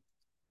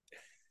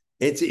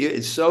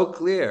 It's so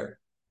clear.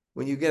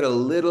 When you get a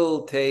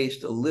little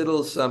taste, a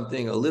little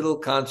something, a little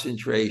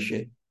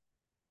concentration,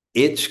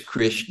 it's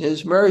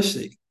Krishna's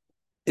mercy.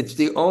 It's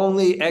the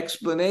only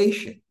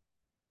explanation.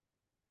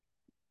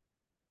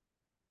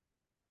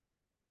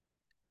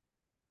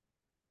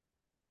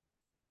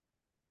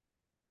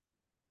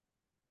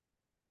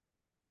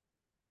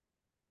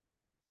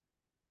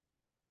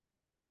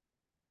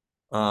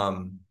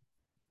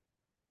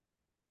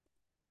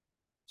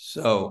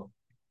 So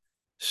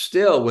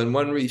still, when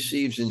one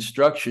receives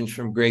instructions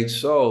from great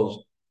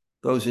souls,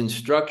 those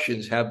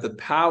instructions have the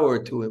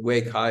power to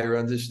awake higher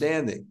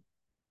understanding.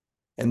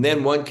 And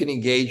then one can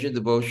engage in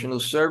devotional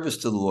service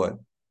to the Lord.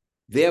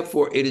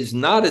 Therefore, it is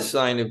not a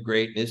sign of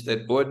greatness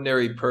that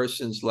ordinary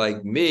persons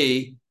like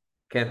me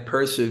can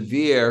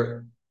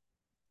persevere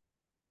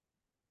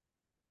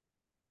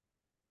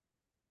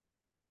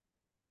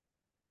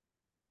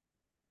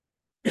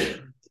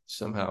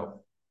somehow.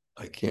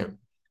 I can't.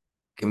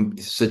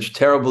 Such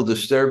terrible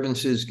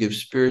disturbances give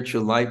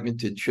spiritual enlightenment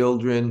to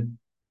children,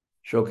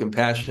 show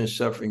compassion to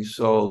suffering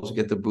souls,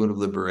 get the boon of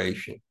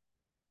liberation.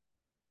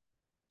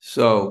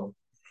 So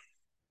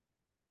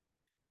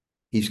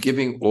he's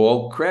giving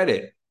all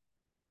credit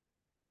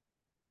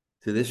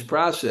to this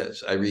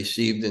process. I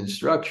received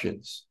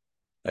instructions.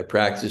 I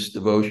practiced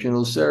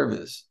devotional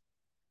service.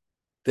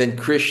 Then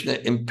Krishna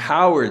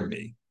empowered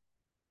me.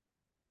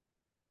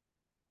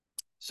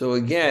 So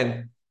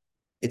again,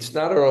 it's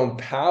not our own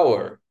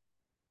power.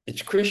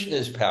 It's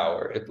Krishna's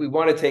power. If we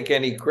want to take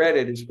any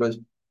credit, it's because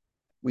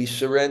we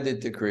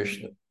surrendered to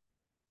Krishna.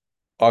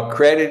 Our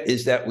credit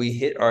is that we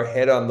hit our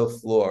head on the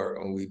floor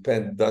and we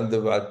pen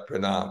dandavat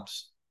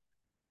pranams.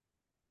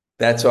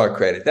 That's our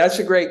credit. That's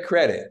a great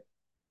credit.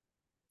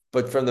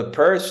 But from the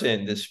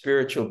person, the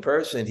spiritual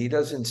person, he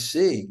doesn't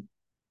see.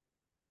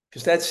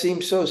 Because that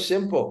seems so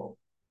simple.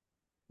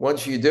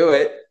 Once you do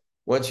it,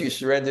 once you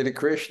surrender to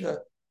Krishna.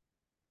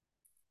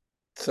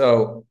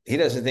 So he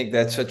doesn't think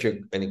that's such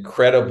an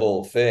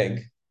incredible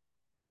thing.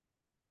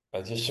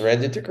 I just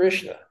surrender to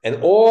Krishna.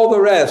 And all the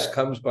rest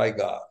comes by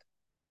God.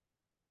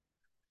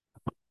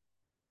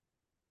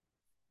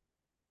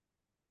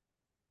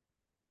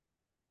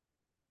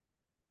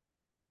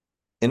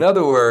 In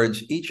other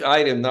words, each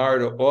item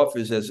Narada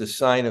offers as a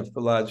sign of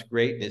Prahlad's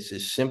greatness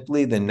is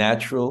simply a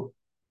natural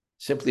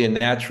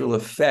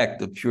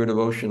effect of pure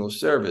devotional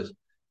service.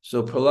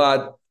 So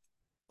Prahlad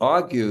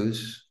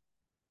argues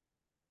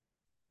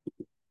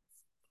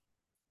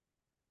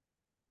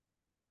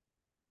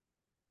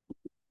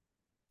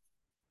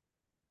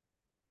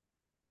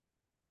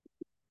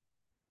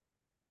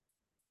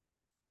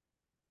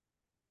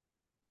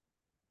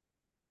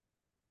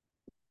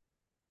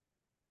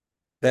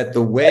that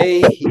the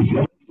way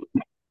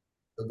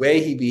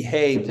he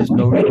behaved is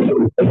so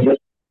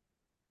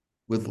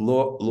with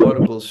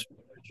laudable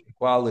spiritual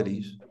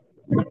qualities.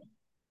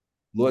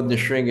 Lord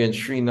Nrsinga and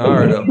Sri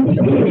Narada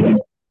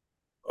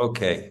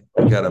Okay,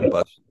 I got a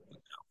bus.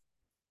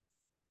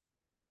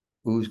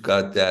 Who's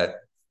got that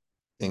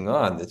thing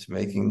on that's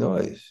making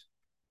noise?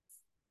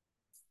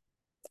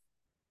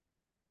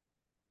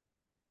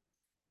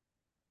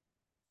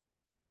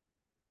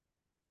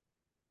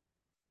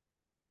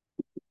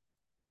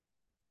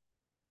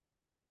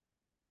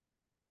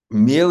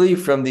 Merely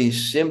from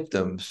these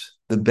symptoms,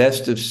 the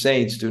best of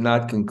saints do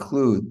not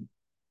conclude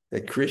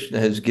that Krishna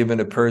has given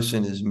a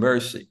person his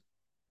mercy.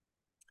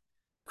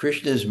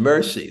 Krishna's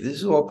mercy, this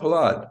is all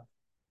Prahlad,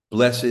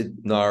 blessed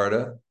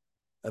Narada,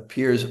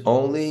 appears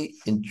only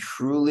in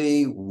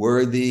truly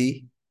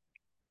worthy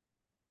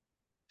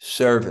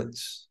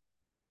servants.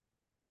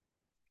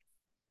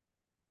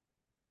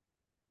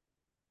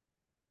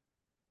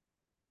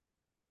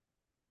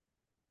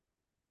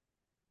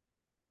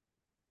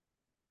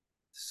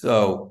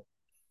 So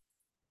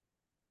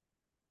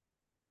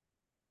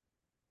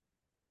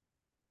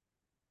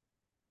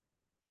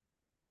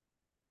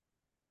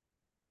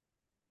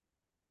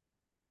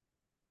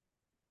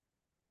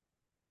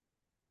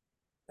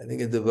I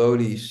think a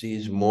devotee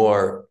sees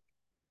more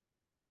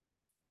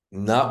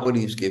not what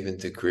he's given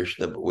to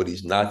Krishna, but what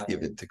he's not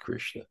given to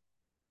Krishna.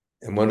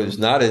 And one who's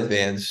not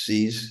advanced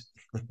sees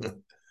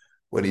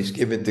what he's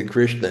given to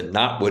Krishna,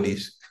 not what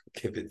he's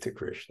given to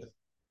Krishna.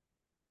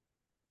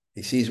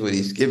 He sees what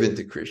he's given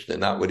to Krishna,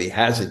 not what he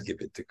hasn't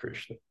given to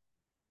Krishna.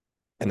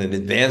 And an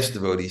advanced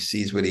devotee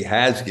sees what he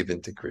has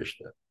given to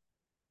Krishna.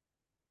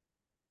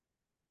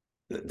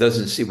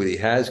 Doesn't see what he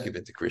has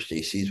given to Krishna,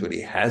 he sees what he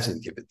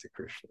hasn't given to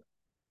Krishna.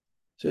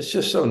 So it's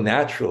just so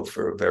natural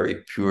for a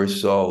very pure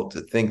soul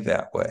to think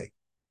that way.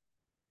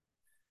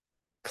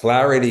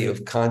 Clarity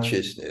of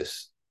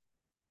consciousness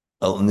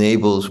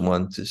enables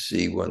one to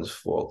see one's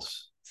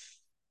faults.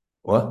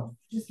 What?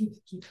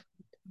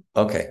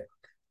 Okay.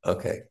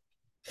 Okay.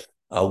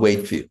 I'll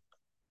wait for you.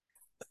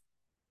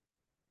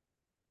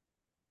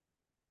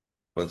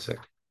 One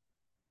second.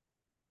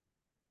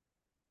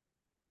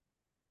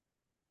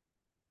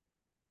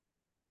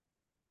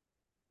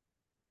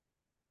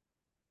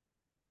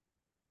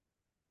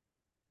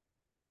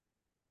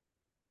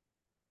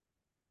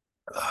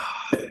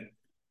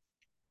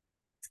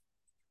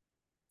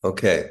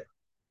 Okay.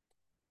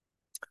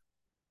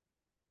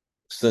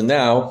 So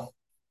now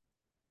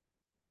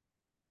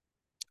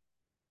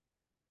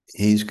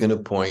he's going to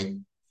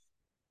point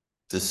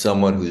to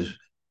someone who's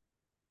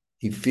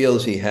he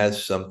feels he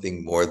has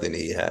something more than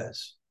he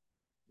has.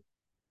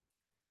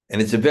 And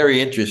it's a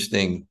very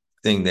interesting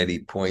thing that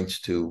he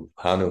points to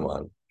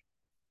Hanuman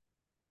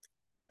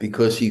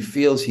because he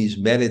feels he's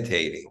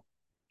meditating.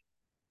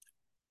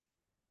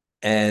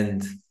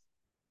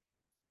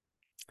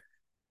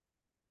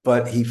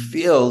 But he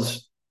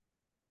feels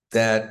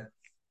that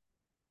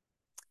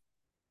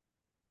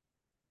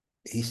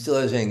he still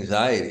has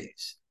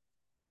anxieties.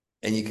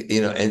 And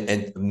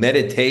and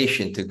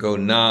meditation to go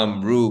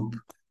nam, roop,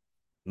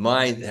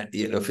 mind,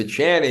 for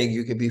chanting,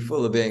 you can be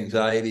full of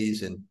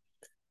anxieties and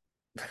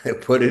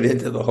put it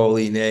into the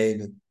holy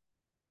name.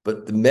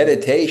 But the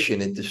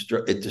meditation, it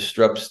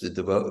disrupts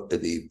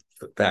the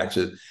fact.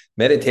 So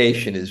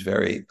meditation is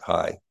very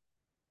high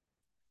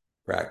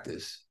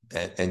practice,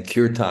 and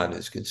kirtan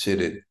is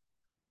considered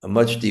a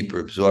much deeper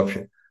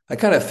absorption. I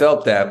kind of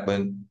felt that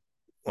when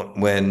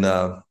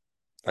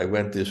I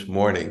went this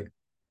morning,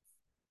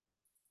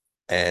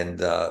 and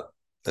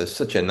there's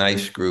such a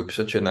nice group,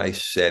 such a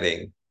nice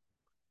setting,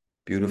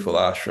 beautiful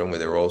ashram where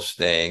they're all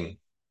staying,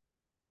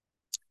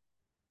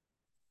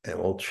 and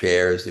all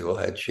chairs. They all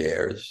had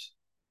chairs.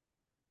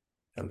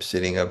 I'm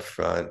sitting up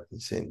front and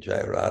saying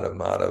Jai Radha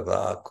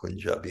Madhava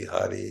Kunja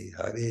Bihari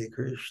Hare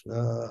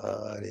Krishna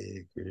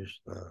Hare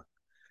Krishna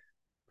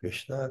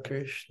Krishna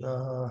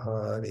Krishna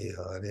Hare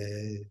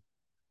Hare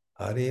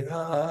Hare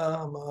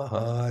Rama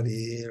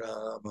Hare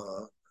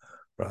Rama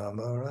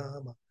Rama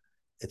Rama.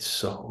 It's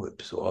so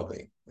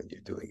absorbing when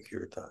you're doing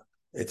kirtan.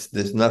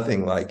 There's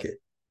nothing like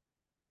it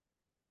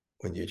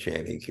when you're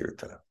chanting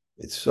kirtan.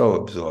 It's so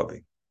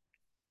absorbing.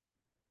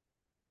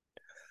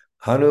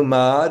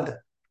 Hanumad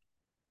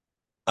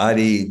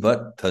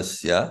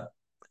Arivattasya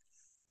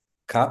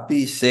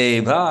Kapi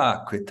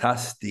Seva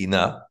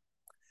Kritastina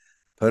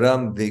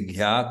Param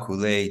Vigya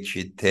Kule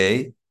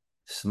Chitte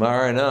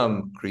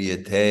Smaranam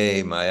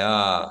Kriyate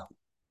Maya.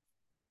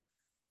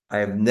 I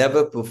have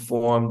never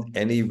performed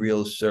any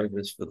real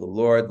service for the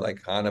Lord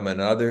like Hanuman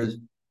and others.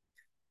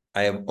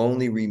 I have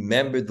only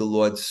remembered the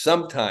Lord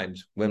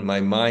sometimes when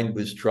my mind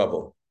was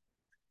troubled.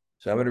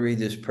 So I'm going to read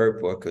this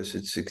purport because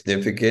it's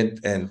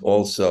significant, and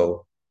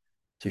also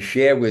to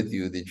share with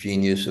you the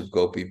genius of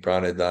Gopi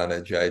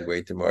Pranadhana,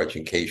 Jayadvaita March,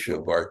 and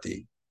Keshav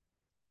Bharti.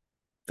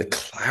 The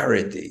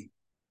clarity.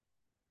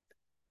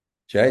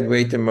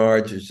 Jayadvaita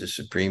March is the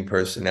supreme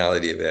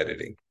personality of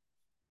editing.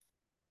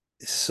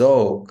 It's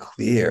so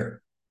clear.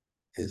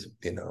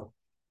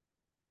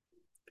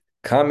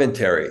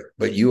 Commentary,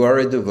 but you are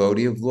a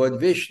devotee of Lord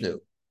Vishnu,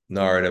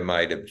 Narada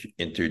might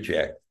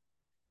interject.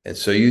 And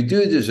so you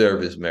do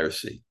deserve his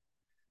mercy.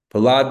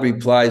 Prahlad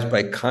replies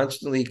by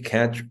constantly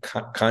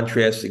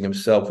contrasting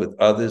himself with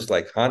others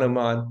like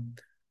Hanuman,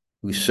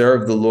 who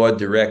serve the Lord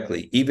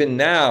directly. Even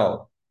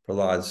now,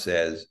 Prahlad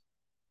says,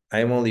 I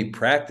am only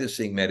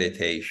practicing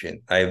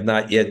meditation. I have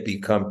not yet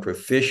become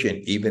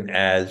proficient, even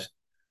as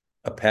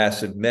a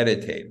passive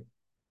meditator.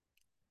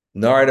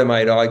 Narada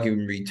might argue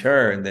in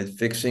return that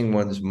fixing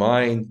one's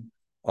mind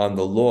on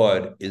the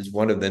Lord is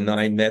one of the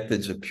 9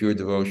 methods of pure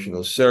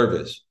devotional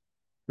service.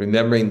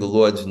 Remembering the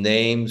Lord's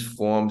names,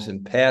 forms,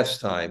 and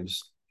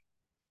pastimes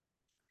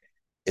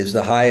is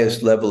the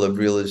highest level of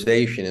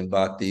realization in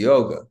Bhakti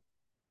Yoga.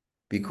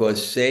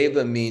 Because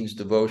seva means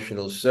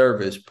devotional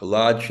service,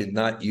 Prahlad should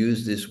not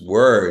use this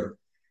word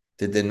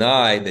to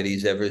deny that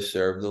he's ever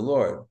served the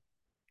Lord.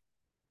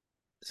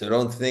 So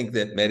don't think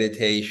that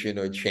meditation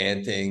or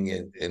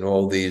chanting and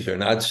all these are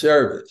not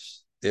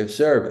service. They're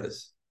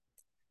service.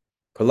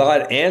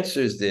 Prahlad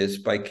answers this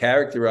by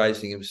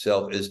characterizing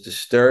himself as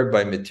disturbed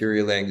by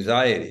material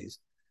anxieties,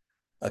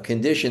 a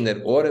condition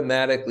that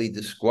automatically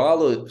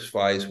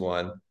disqualifies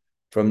one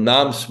from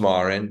Nam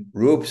Smaran,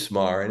 Rup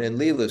Smaran, and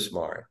Leela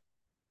Smaran.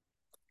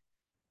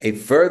 A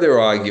further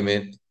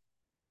argument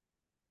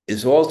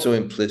is also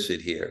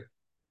implicit here,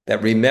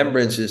 that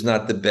remembrance is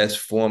not the best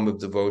form of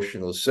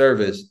devotional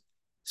service.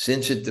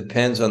 Since it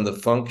depends on the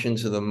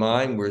functions of the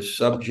mind, we're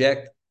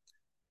subject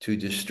to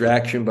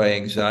distraction by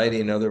anxiety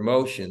and other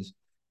emotions.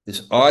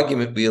 This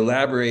argument we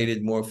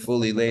elaborated more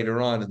fully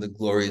later on in the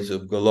glories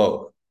of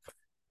Goloka.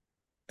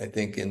 I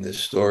think in the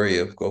story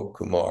of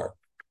Gokumar,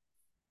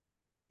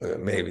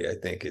 maybe I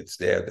think it's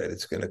there that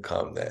it's going to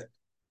come that,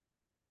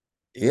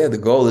 yeah, the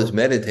goal is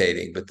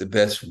meditating, but the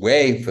best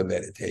way for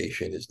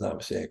meditation is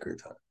Nam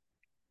Sankirtan.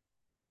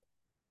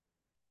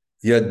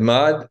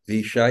 Yadmad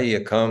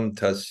Vishayakam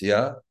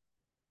Tasya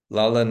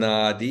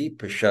Lalanadi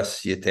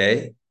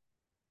Prashasyate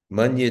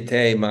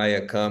Manyate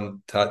Mayakam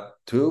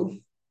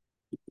Tatu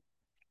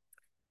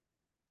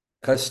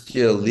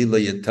Kastya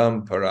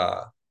Lilayatam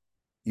Para.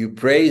 You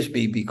praise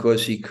me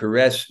because he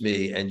caressed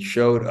me and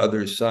showed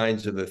other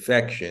signs of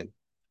affection,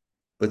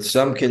 but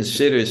some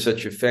consider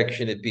such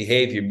affectionate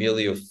behavior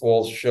merely a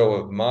false show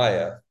of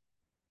Maya,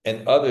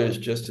 and others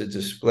just a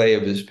display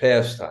of his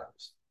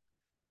pastimes.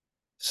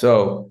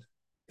 So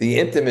the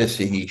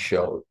intimacy he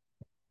showed.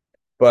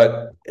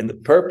 But in the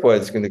purport,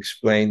 it's going to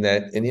explain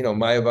that in,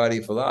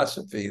 Mayavadi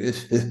philosophy,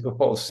 this is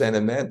all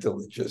sentimental.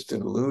 It's just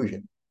an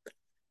illusion.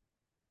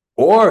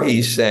 Or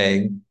he's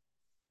saying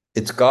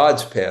it's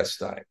God's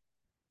pastime.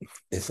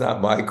 It's not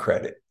my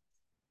credit.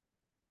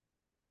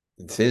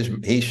 It's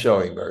he's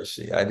showing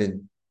mercy. I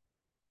didn't.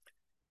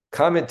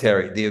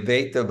 Commentary, the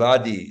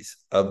Advaitavadis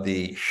of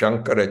the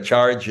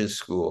Shankaracharya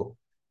school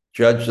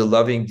judge the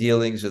loving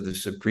dealings of the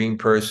Supreme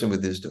Person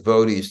with his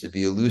devotees to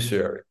be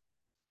illusory.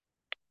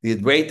 The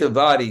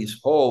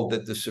Advaitavadis hold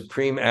that the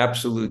supreme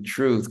absolute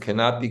truth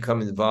cannot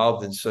become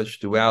involved in such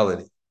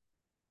duality.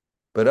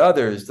 But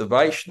others, the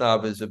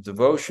Vaishnavas of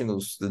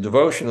the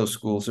devotional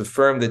schools,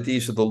 affirm that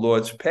these are the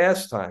Lord's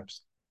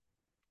pastimes.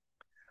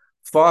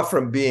 Far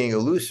from being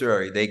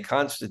illusory, they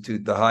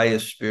constitute the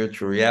highest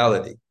spiritual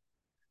reality.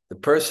 The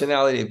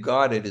personality of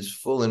Godhead is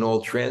full in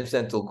all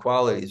transcendental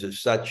qualities of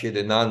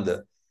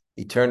Satchidananda,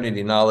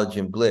 eternity, knowledge,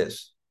 and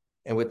bliss.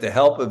 And with the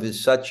help of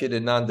his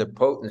Satchidananda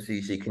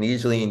potencies, he can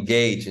easily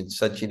engage in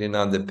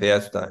Satchidananda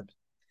pastimes.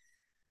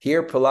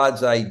 Here,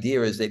 Prahlad's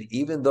idea is that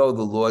even though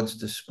the Lord's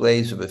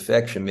displays of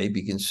affection may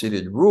be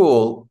considered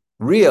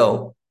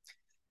real,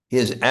 he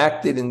has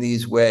acted in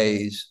these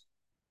ways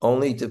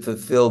only to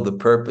fulfill the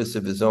purpose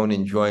of his own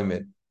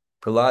enjoyment.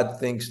 Prahlad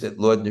thinks that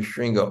Lord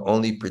Nrsimha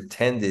only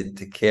pretended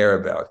to care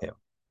about him.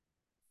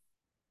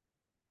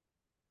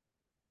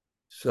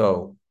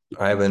 So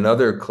I have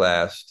another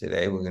class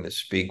today. We're going to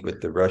speak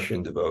with the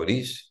Russian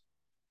devotees.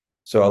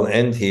 So I'll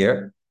end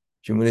here.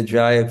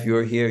 Jamunajaya, if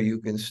you're here, you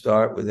can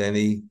start with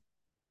any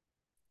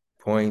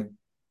point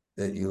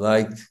that you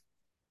liked.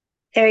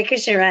 Hare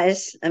Krishna Raj,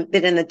 I'm a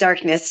bit in the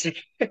darkness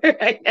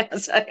right now,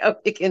 so I hope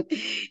you can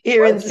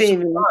hear Why and don't you see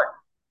me. start?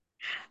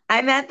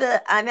 I'm at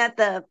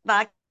the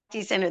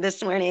Bhakti Center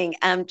this morning.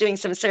 I'm doing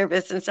some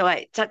service, and so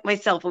I tucked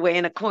myself away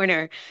in a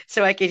corner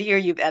so I could hear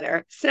you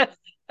better. So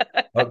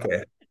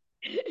Okay.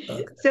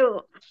 Okay.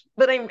 so,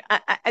 but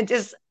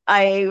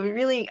I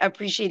really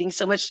appreciating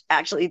so much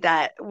actually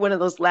that one of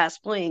those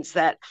last points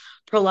that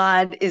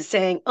Prahlad is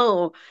saying,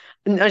 oh,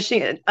 Lord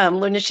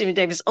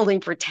Nrsimhadev is only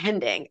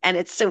pretending. And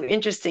it's so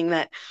interesting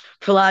that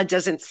Prahlad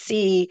doesn't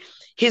see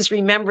his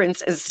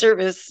remembrance as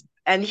service.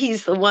 And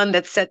he's the one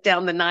that set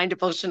down the 9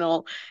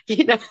 devotional,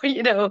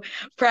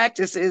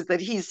 practices, that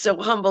he's so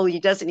humble. He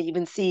doesn't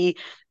even see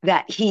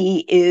that he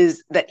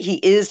is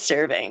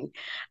serving.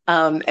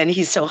 And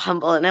he's so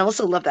humble. And I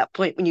also love that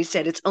point when you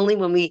said it's only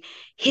when we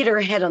hit our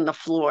head on the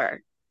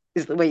floor,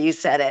 is the way you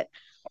said it.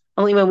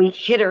 Only when we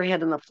hit our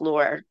head on the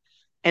floor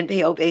and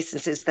pay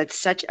obeisances. That's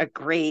such a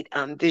great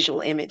visual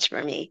image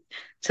for me.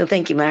 So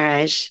thank you,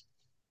 Maharaj.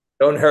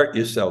 Don't hurt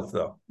yourself,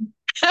 though.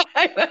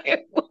 I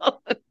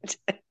won't.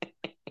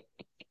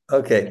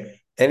 Okay.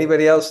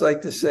 Anybody else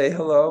like to say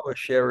hello or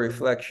share a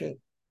reflection?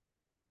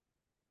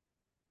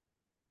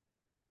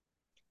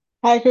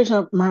 Hi,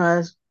 Krishna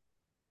Maharaj.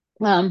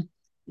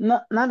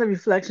 Not a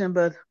reflection,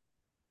 but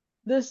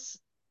this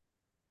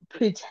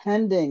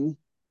pretending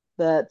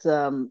that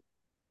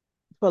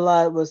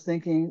Prahlad was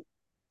thinking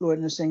Lord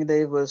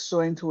Nrsimhadev was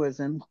showing towards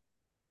him.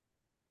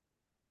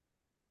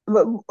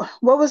 But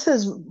what's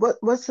his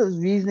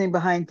reasoning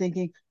behind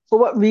thinking? For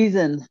what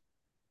reason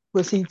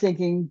was he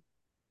thinking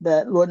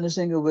that Lord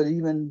Nrsimha would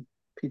even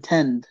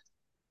pretend?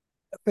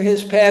 For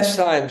his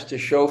pastimes, to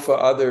show for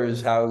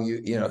others how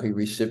he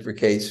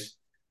reciprocates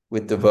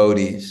with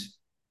devotees.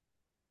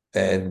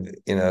 And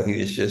he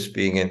was just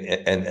being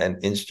an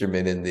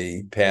instrument in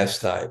the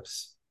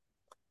pastimes,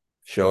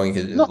 showing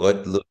No,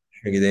 Lord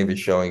Sringadev is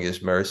showing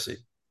his mercy.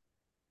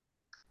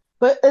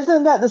 but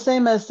isn't that the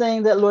same as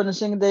saying that Lord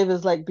Nrsimhadev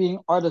is like being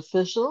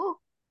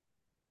artificial?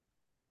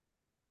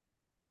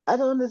 I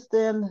don't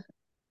understand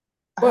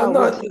Well, how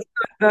what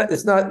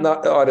it's not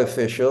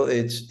artificial.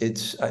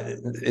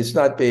 It's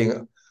not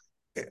being,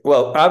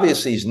 well,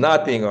 obviously he's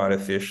not being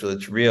artificial.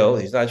 It's real.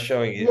 He's not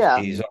showing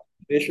yeah. he's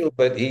artificial,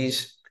 but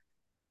he's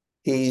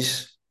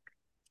he's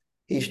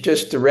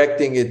just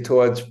directing it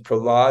towards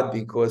Prahlad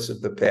because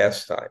of the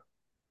pastime,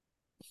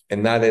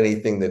 and not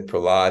anything that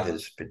Prahlad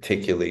has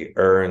particularly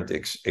earned,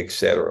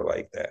 etc.,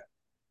 like that.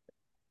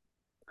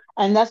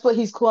 And that's what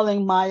he's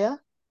calling Maya.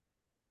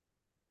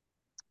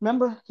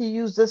 Remember, he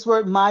used this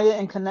word Maya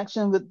in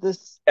connection with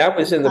this That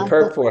was in the concept.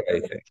 purport, I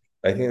think.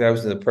 I think that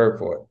was in the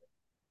purport.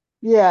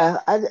 Yeah,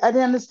 I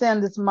didn't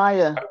understand this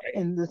Maya Okay.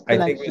 in this I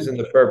think it was connection. in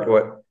the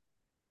purport.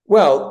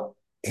 Well,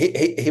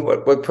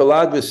 what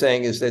Prahlad was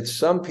saying is that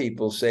some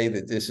people say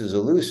that this is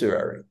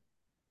illusory.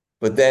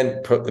 But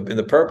then in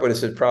the purport, it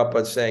says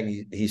Prabhupada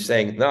saying, he's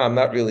saying, no, I'm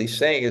not really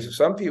saying it.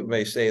 Some people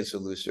may say it's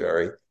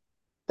illusory,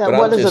 but That I'm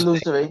what is just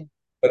illusory?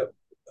 saying,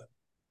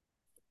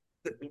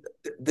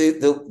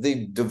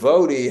 the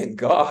devotee and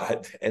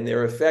God and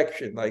their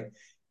affection, like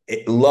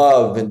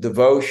love and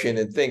devotion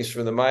and things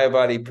from the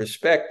Mayavadi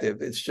perspective,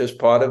 it's just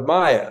part of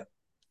Maya.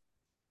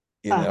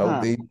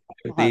 Uh-huh. The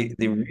Uh-huh.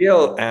 the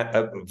real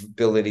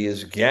ability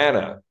is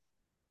Jnana,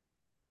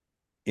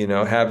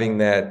 having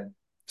that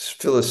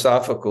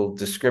philosophical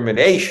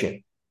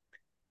discrimination.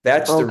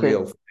 That's the Okay.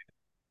 real thing.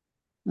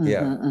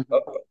 Yeah. Mm-hmm,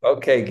 mm-hmm.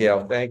 Okay,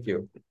 Gail, thank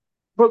you.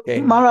 But Okay.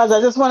 Maharaj,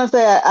 I just want to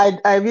say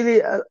I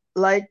really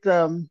liked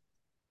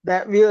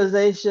that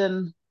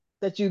realization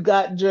that you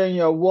got during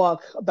your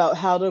walk about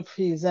how to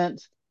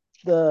present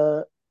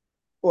the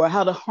or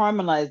how to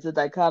harmonize the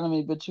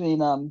dichotomy between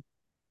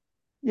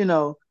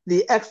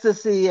the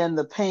ecstasy and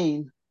the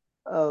pain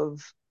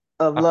of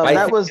love. I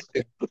That think was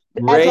it's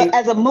a as a great,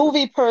 as a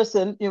movie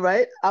person, you're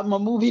right. I'm a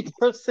movie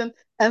person,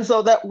 and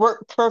so that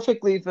worked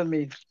perfectly for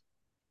me.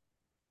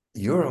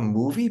 you're a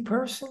movie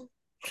person?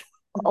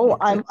 Oh,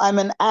 I'm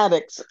an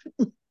addict.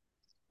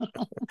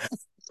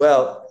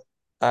 Well,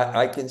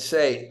 I can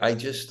say I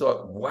just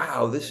thought,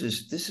 wow, this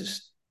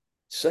is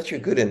such a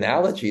good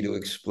analogy to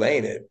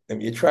explain it. I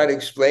mean, you try to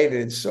explain it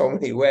in so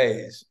many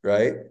ways,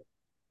 right?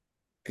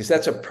 Because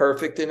that's a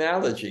perfect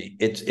analogy.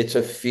 It's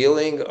a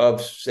feeling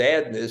of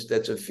sadness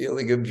that's a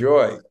feeling of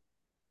joy.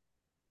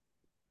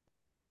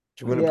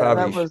 Jamuna Yeah,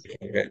 that Pavi was.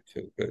 shaking her head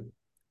too. Good.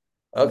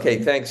 Okay,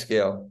 thanks,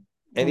 Gail.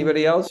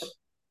 Anybody Mhm. else?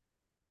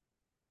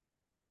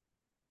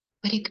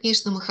 Hare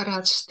Krishna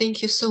Maharaj,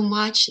 thank you so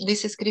much.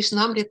 This is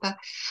Krishnamrita.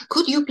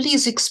 Could you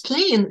please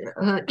explain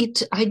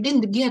it? I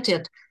didn't get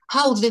it.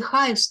 How the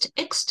highest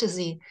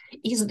ecstasy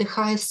is the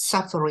highest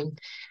suffering.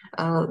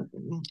 Uh,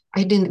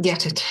 I didn't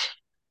get it.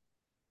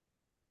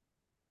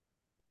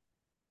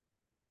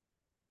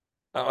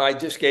 I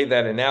just gave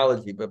that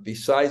analogy, but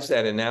besides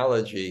that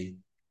analogy,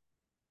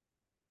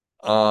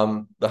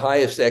 the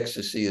highest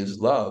ecstasy is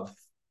love,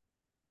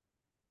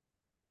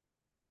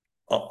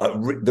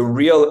 the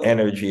real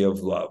energy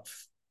of love.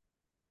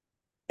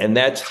 And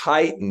that's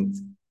heightened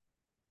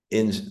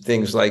in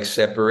things like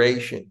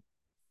separation,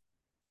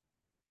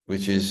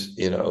 which is,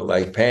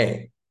 like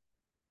pain.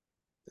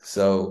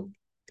 So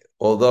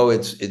although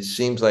it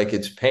seems like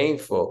it's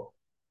painful,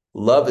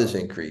 love is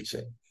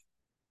increasing.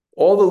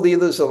 All the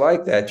leelas are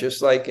like that,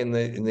 just like in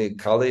the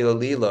Kalila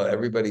Leela,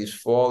 everybody's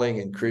falling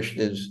and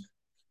Krishna's,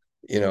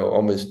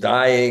 almost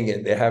dying,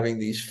 and they're having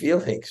these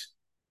feelings.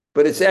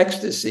 But it's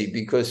ecstasy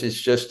because it's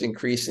just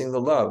increasing the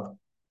love.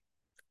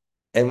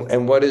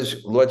 And what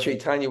does Lord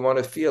Chaitanya want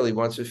to feel? He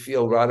wants to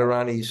feel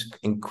Radharani's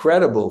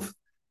incredible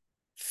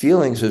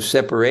feelings of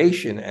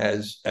separation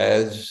as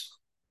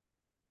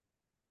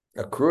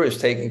Akrura is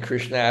taking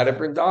Krishna out of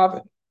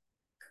Vrindavan.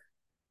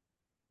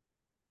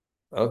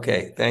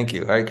 Okay, thank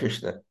you. Hare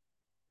Krishna.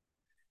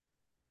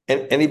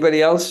 And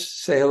anybody else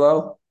say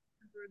hello?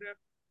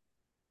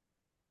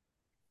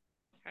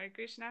 Hare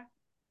Krishna.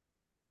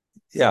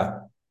 Yeah.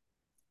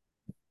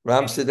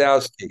 Ram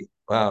Sadowski.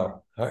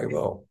 Wow. Very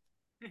well.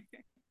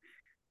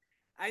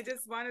 I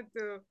just wanted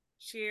to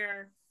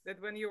share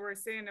that when you were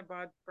saying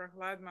about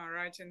Prahlad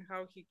Maharaj and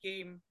how he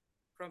came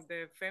from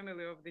the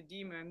family of the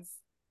demons,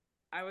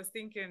 I was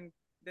thinking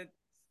that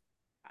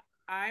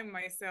I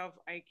myself,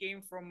 I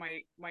came from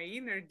my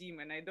inner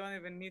demon. I don't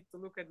even need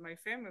to look at my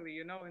family.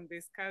 In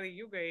this Kali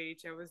Yuga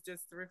age, I was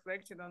just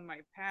reflecting on my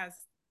past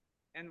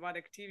and what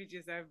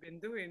activities I've been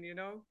doing,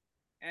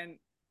 and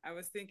I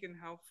was thinking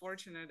how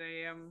fortunate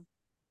I am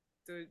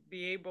to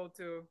be able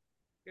to,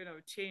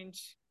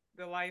 change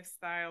the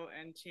lifestyle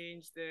and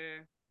change the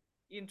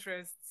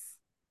interests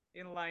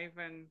in life,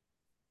 and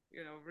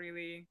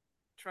really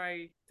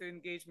try to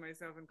engage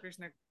myself in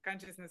Krishna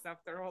consciousness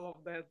after all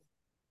of that.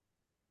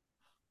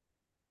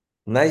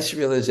 Nice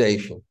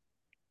realization.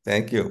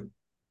 Thank you.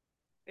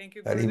 Thank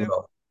you, Hare Gurudev.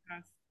 Bo.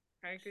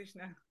 Hare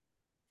Krishna.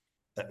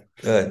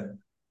 Good.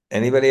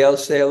 Anybody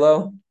else say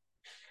hello?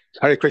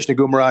 Hare Krishna,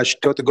 Gumaraj.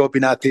 Tota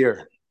Gopinath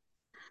here.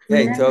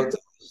 Hey, Toto.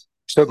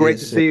 So great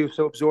to Yes, see you,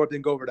 so absorbed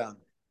in Govardhan.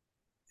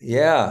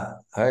 Yeah,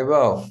 Hare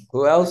Bo.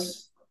 Who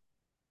else?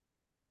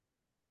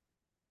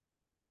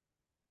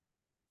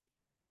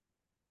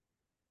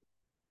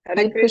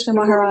 Hare Krishna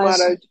Maharaj.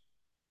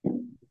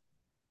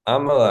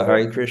 Amala,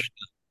 Hare Krishna.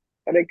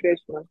 Hare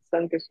Krishna.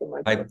 Thank you so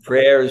much. My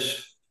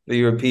prayers for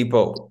your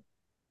people.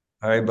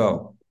 Hare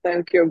Bo.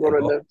 Thank you, And all,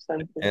 Gurudev.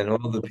 Thank you. and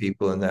all the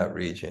people in that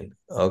region.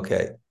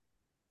 Okay.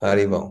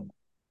 Hare Bo.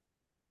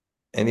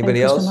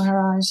 Anybody else?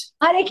 Maharaj.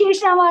 Hare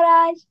Krishna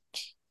Maharaj.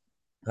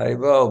 Hare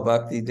Bo,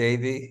 Bhakti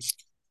Devi.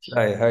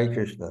 Hi, Hare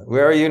Krishna.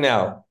 Where are you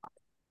now?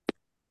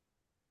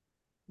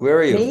 Where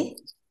are you? Me?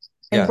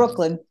 In Yeah.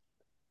 Brooklyn.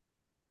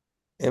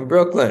 In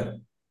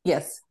Brooklyn.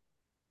 Yes.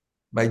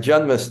 My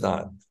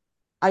Janmastan.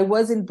 I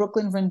was in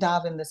Brooklyn,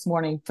 Vrindavan this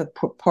morning for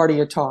part of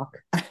your talk.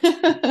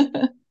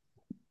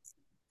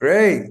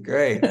 Great.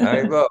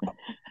 Hare Bo.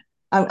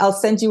 I'll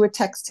send you a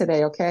text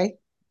today, okay?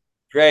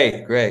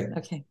 Great.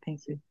 Okay,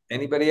 thank you.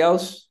 Anybody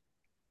else?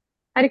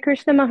 Hare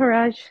Krishna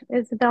Maharaj,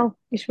 Isabel,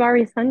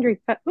 Ishvari Sundari.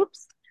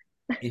 Oops.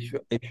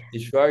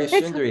 Ishvari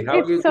Sundari.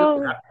 How are you so,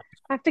 doing?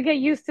 I have to get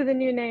used to the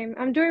new name.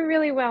 I'm doing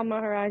really well,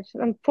 Maharaj.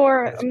 I'm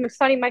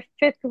starting my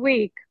 5th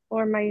week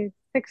or my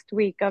 6th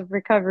week of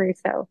recovery.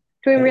 So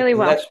doing really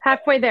well.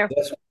 Halfway there.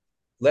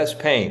 Less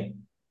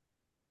pain.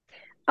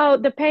 Oh,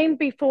 the pain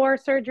before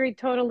surgery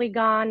totally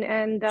gone,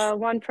 and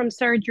one from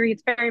surgery,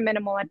 it's very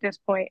minimal at this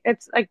point.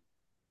 It's like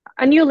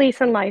a new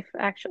lease in life,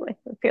 actually,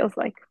 it feels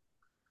like.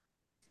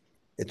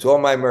 It's all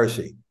my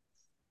mercy.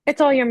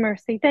 It's all your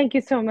mercy. Thank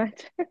you so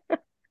much.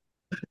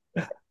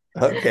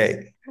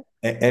 Okay.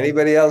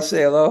 Anybody else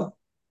say hello?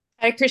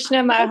 Hare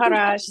Krishna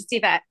Maharaj, it's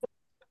Yvette.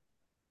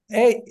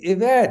 Hey,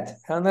 Yvette,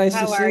 how nice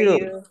to see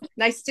you.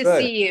 Nice to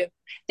see you.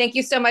 Thank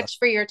you so much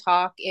for your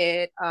talk.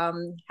 It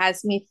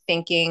has me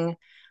thinking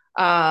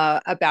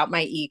about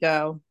my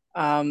ego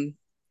and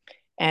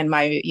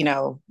my,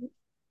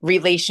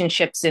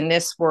 relationships in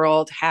this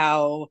world,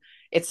 how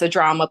it's a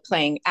drama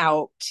playing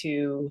out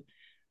to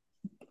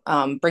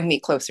bring me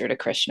closer to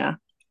Krishna.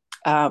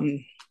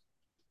 In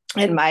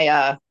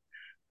my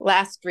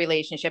last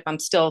relationship, I'm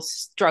still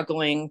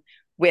struggling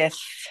with,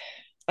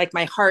 like,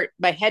 my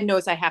head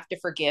knows I have to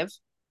forgive,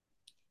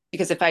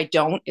 because if I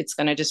don't, it's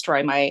going to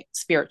destroy my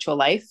spiritual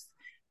life,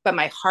 but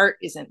my heart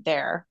isn't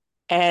there.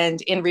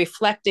 And in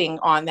reflecting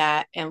on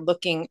that and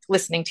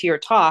listening to your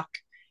talk,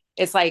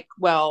 it's like,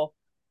 well,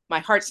 my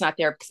heart's not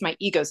there because my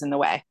ego's in the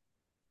way.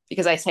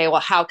 Because I say,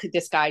 well, how could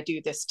this guy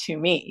do this to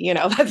me?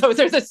 Those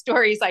are the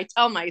stories I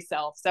tell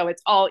myself. So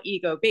it's all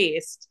ego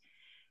based.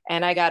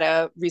 And I got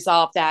to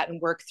resolve that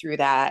and work through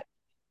that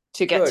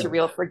to get to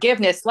real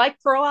forgiveness, like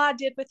Bṛhad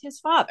did with his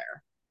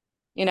father.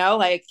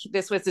 Like,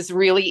 this was this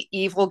really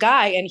evil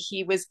guy, and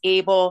he was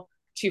able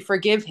to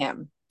forgive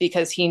him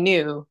because he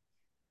knew.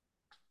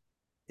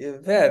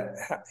 Yvette,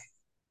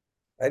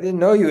 I didn't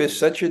know you were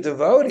such a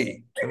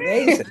devotee.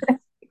 Amazing.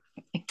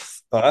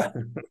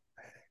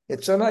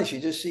 It's so nice. You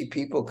just see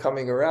people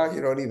coming around.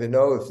 You don't even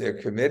know if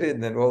they're committed.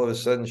 And then all of a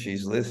sudden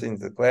she's listening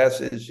to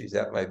classes. She's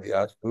at my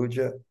Vyas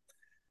Puja.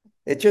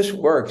 It just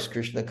works,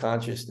 Krishna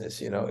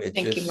consciousness. It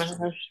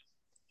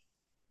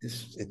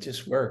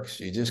just works.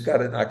 You just got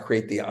to not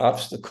create the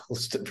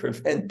obstacles to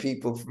prevent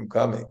people from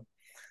coming.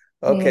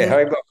 Okay,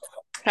 Haribo.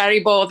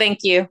 Haribo,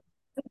 thank you.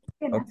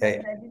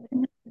 Okay.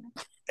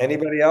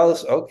 Anybody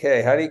else?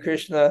 Okay, Hare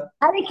Krishna.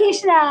 Hare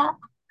Krishna.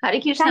 Hare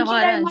Krishna. Thank you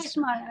very much,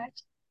 Maharaj.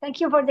 Thank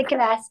you for the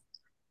class.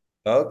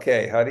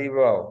 Okay,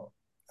 Haribo.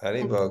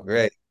 Haribo,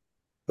 great.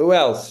 Who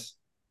else?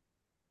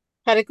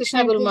 Hare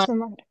Krishna, Guru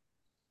Maharaj.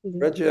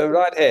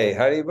 Bṛhad-bhāgavatāmṛta,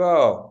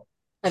 Haribo.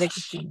 Hare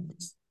Krishna.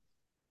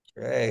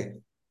 Great.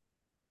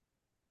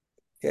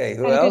 Okay,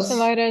 who Hare else?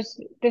 Krishna Maharaj,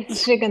 this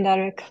is Sri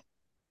Gandharvik.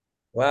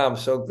 Wow, I'm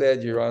so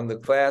glad you're on the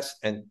class,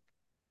 and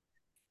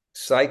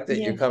psyched that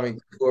you're coming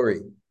to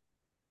Puri.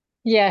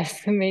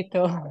 Yes, me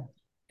too.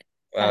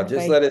 Wow,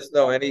 just let us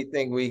know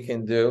anything we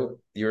can do.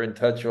 You're in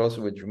touch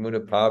also with Jamuna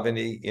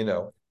Pavani,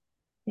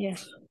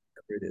 Yes.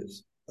 Whatever it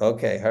is.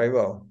 Okay,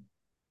 Haribo.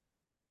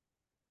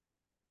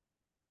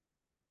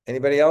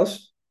 Anybody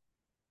else?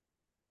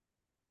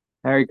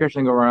 Hare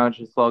Krishna Maharaj,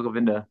 it's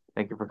Govinda.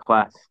 Thank you for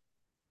class.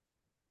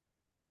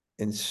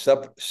 In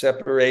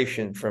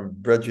separation from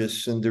Braja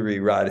Sundari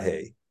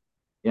Radhe.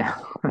 Yeah.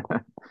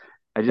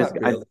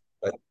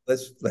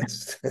 Let's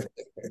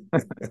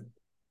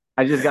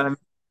I just got a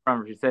message from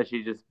her. She said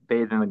she just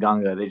bathed in the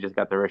Ganga. They just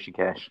got the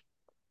Rishikesh.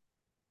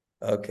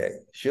 Okay.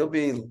 She'll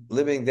be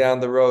living down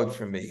the road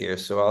from me here,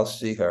 so I'll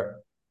see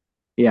her.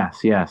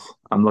 Yes.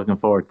 I'm looking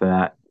forward to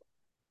that.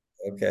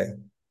 Okay.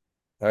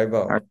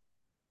 Haribo.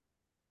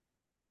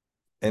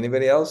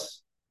 Anybody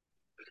else?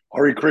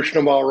 Hare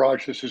Krishna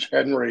Maharaj, this is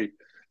Henry.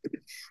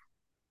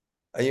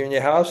 Are you in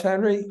your house,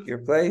 Henry? Your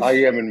place? I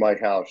am in my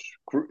house.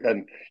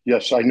 And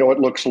yes, I know it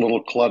looks a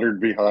little cluttered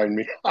behind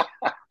me.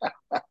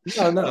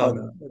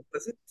 No.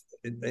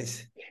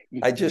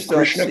 I just don't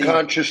Krishna see.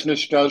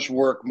 consciousness does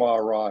work,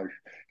 Maharaj.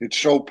 It's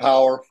so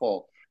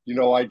powerful.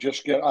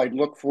 I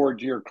look forward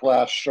to your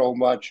class so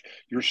much.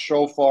 You're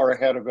so far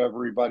ahead of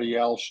everybody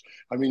else.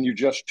 I mean, you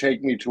just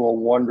take me to a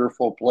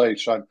wonderful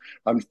place.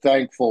 I'm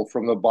thankful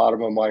from the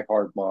bottom of my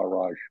heart,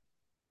 Maharaj.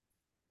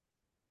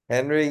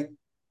 Henry,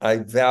 I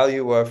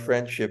value our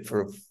friendship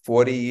for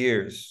 40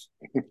 years.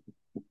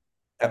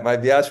 At my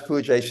Vyas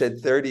Puja, I said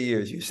 30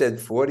 years. You said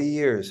 40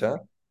 years, huh?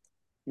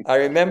 I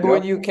remember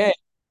when you came.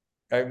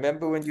 I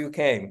met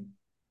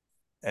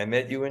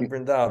you in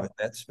Vrindavan.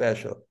 That's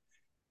special.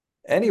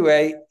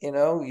 Anyway,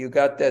 you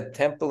got that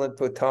temple in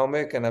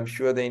Potomac, and I'm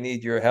sure they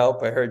need your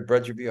help. I heard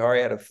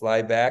Bṛhad-bhāgavatāmṛta had to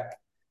fly back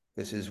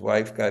because his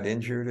wife got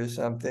injured or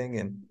something,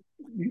 and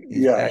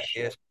he's back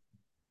here.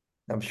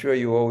 I'm sure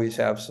you always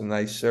have some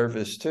nice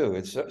service too.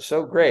 It's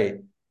so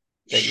great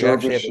that you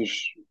actually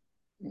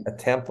have a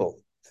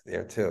temple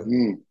there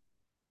too.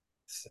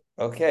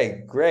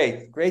 Okay,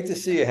 great. Great to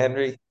see you,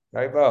 Henry.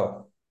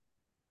 Bo.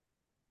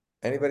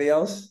 Anybody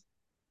else?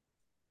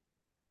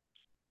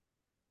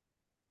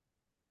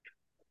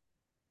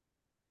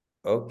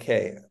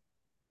 Okay.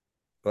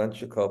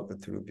 Bunch of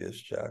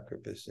Kalpatrubhyas Chakra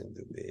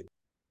Bisindu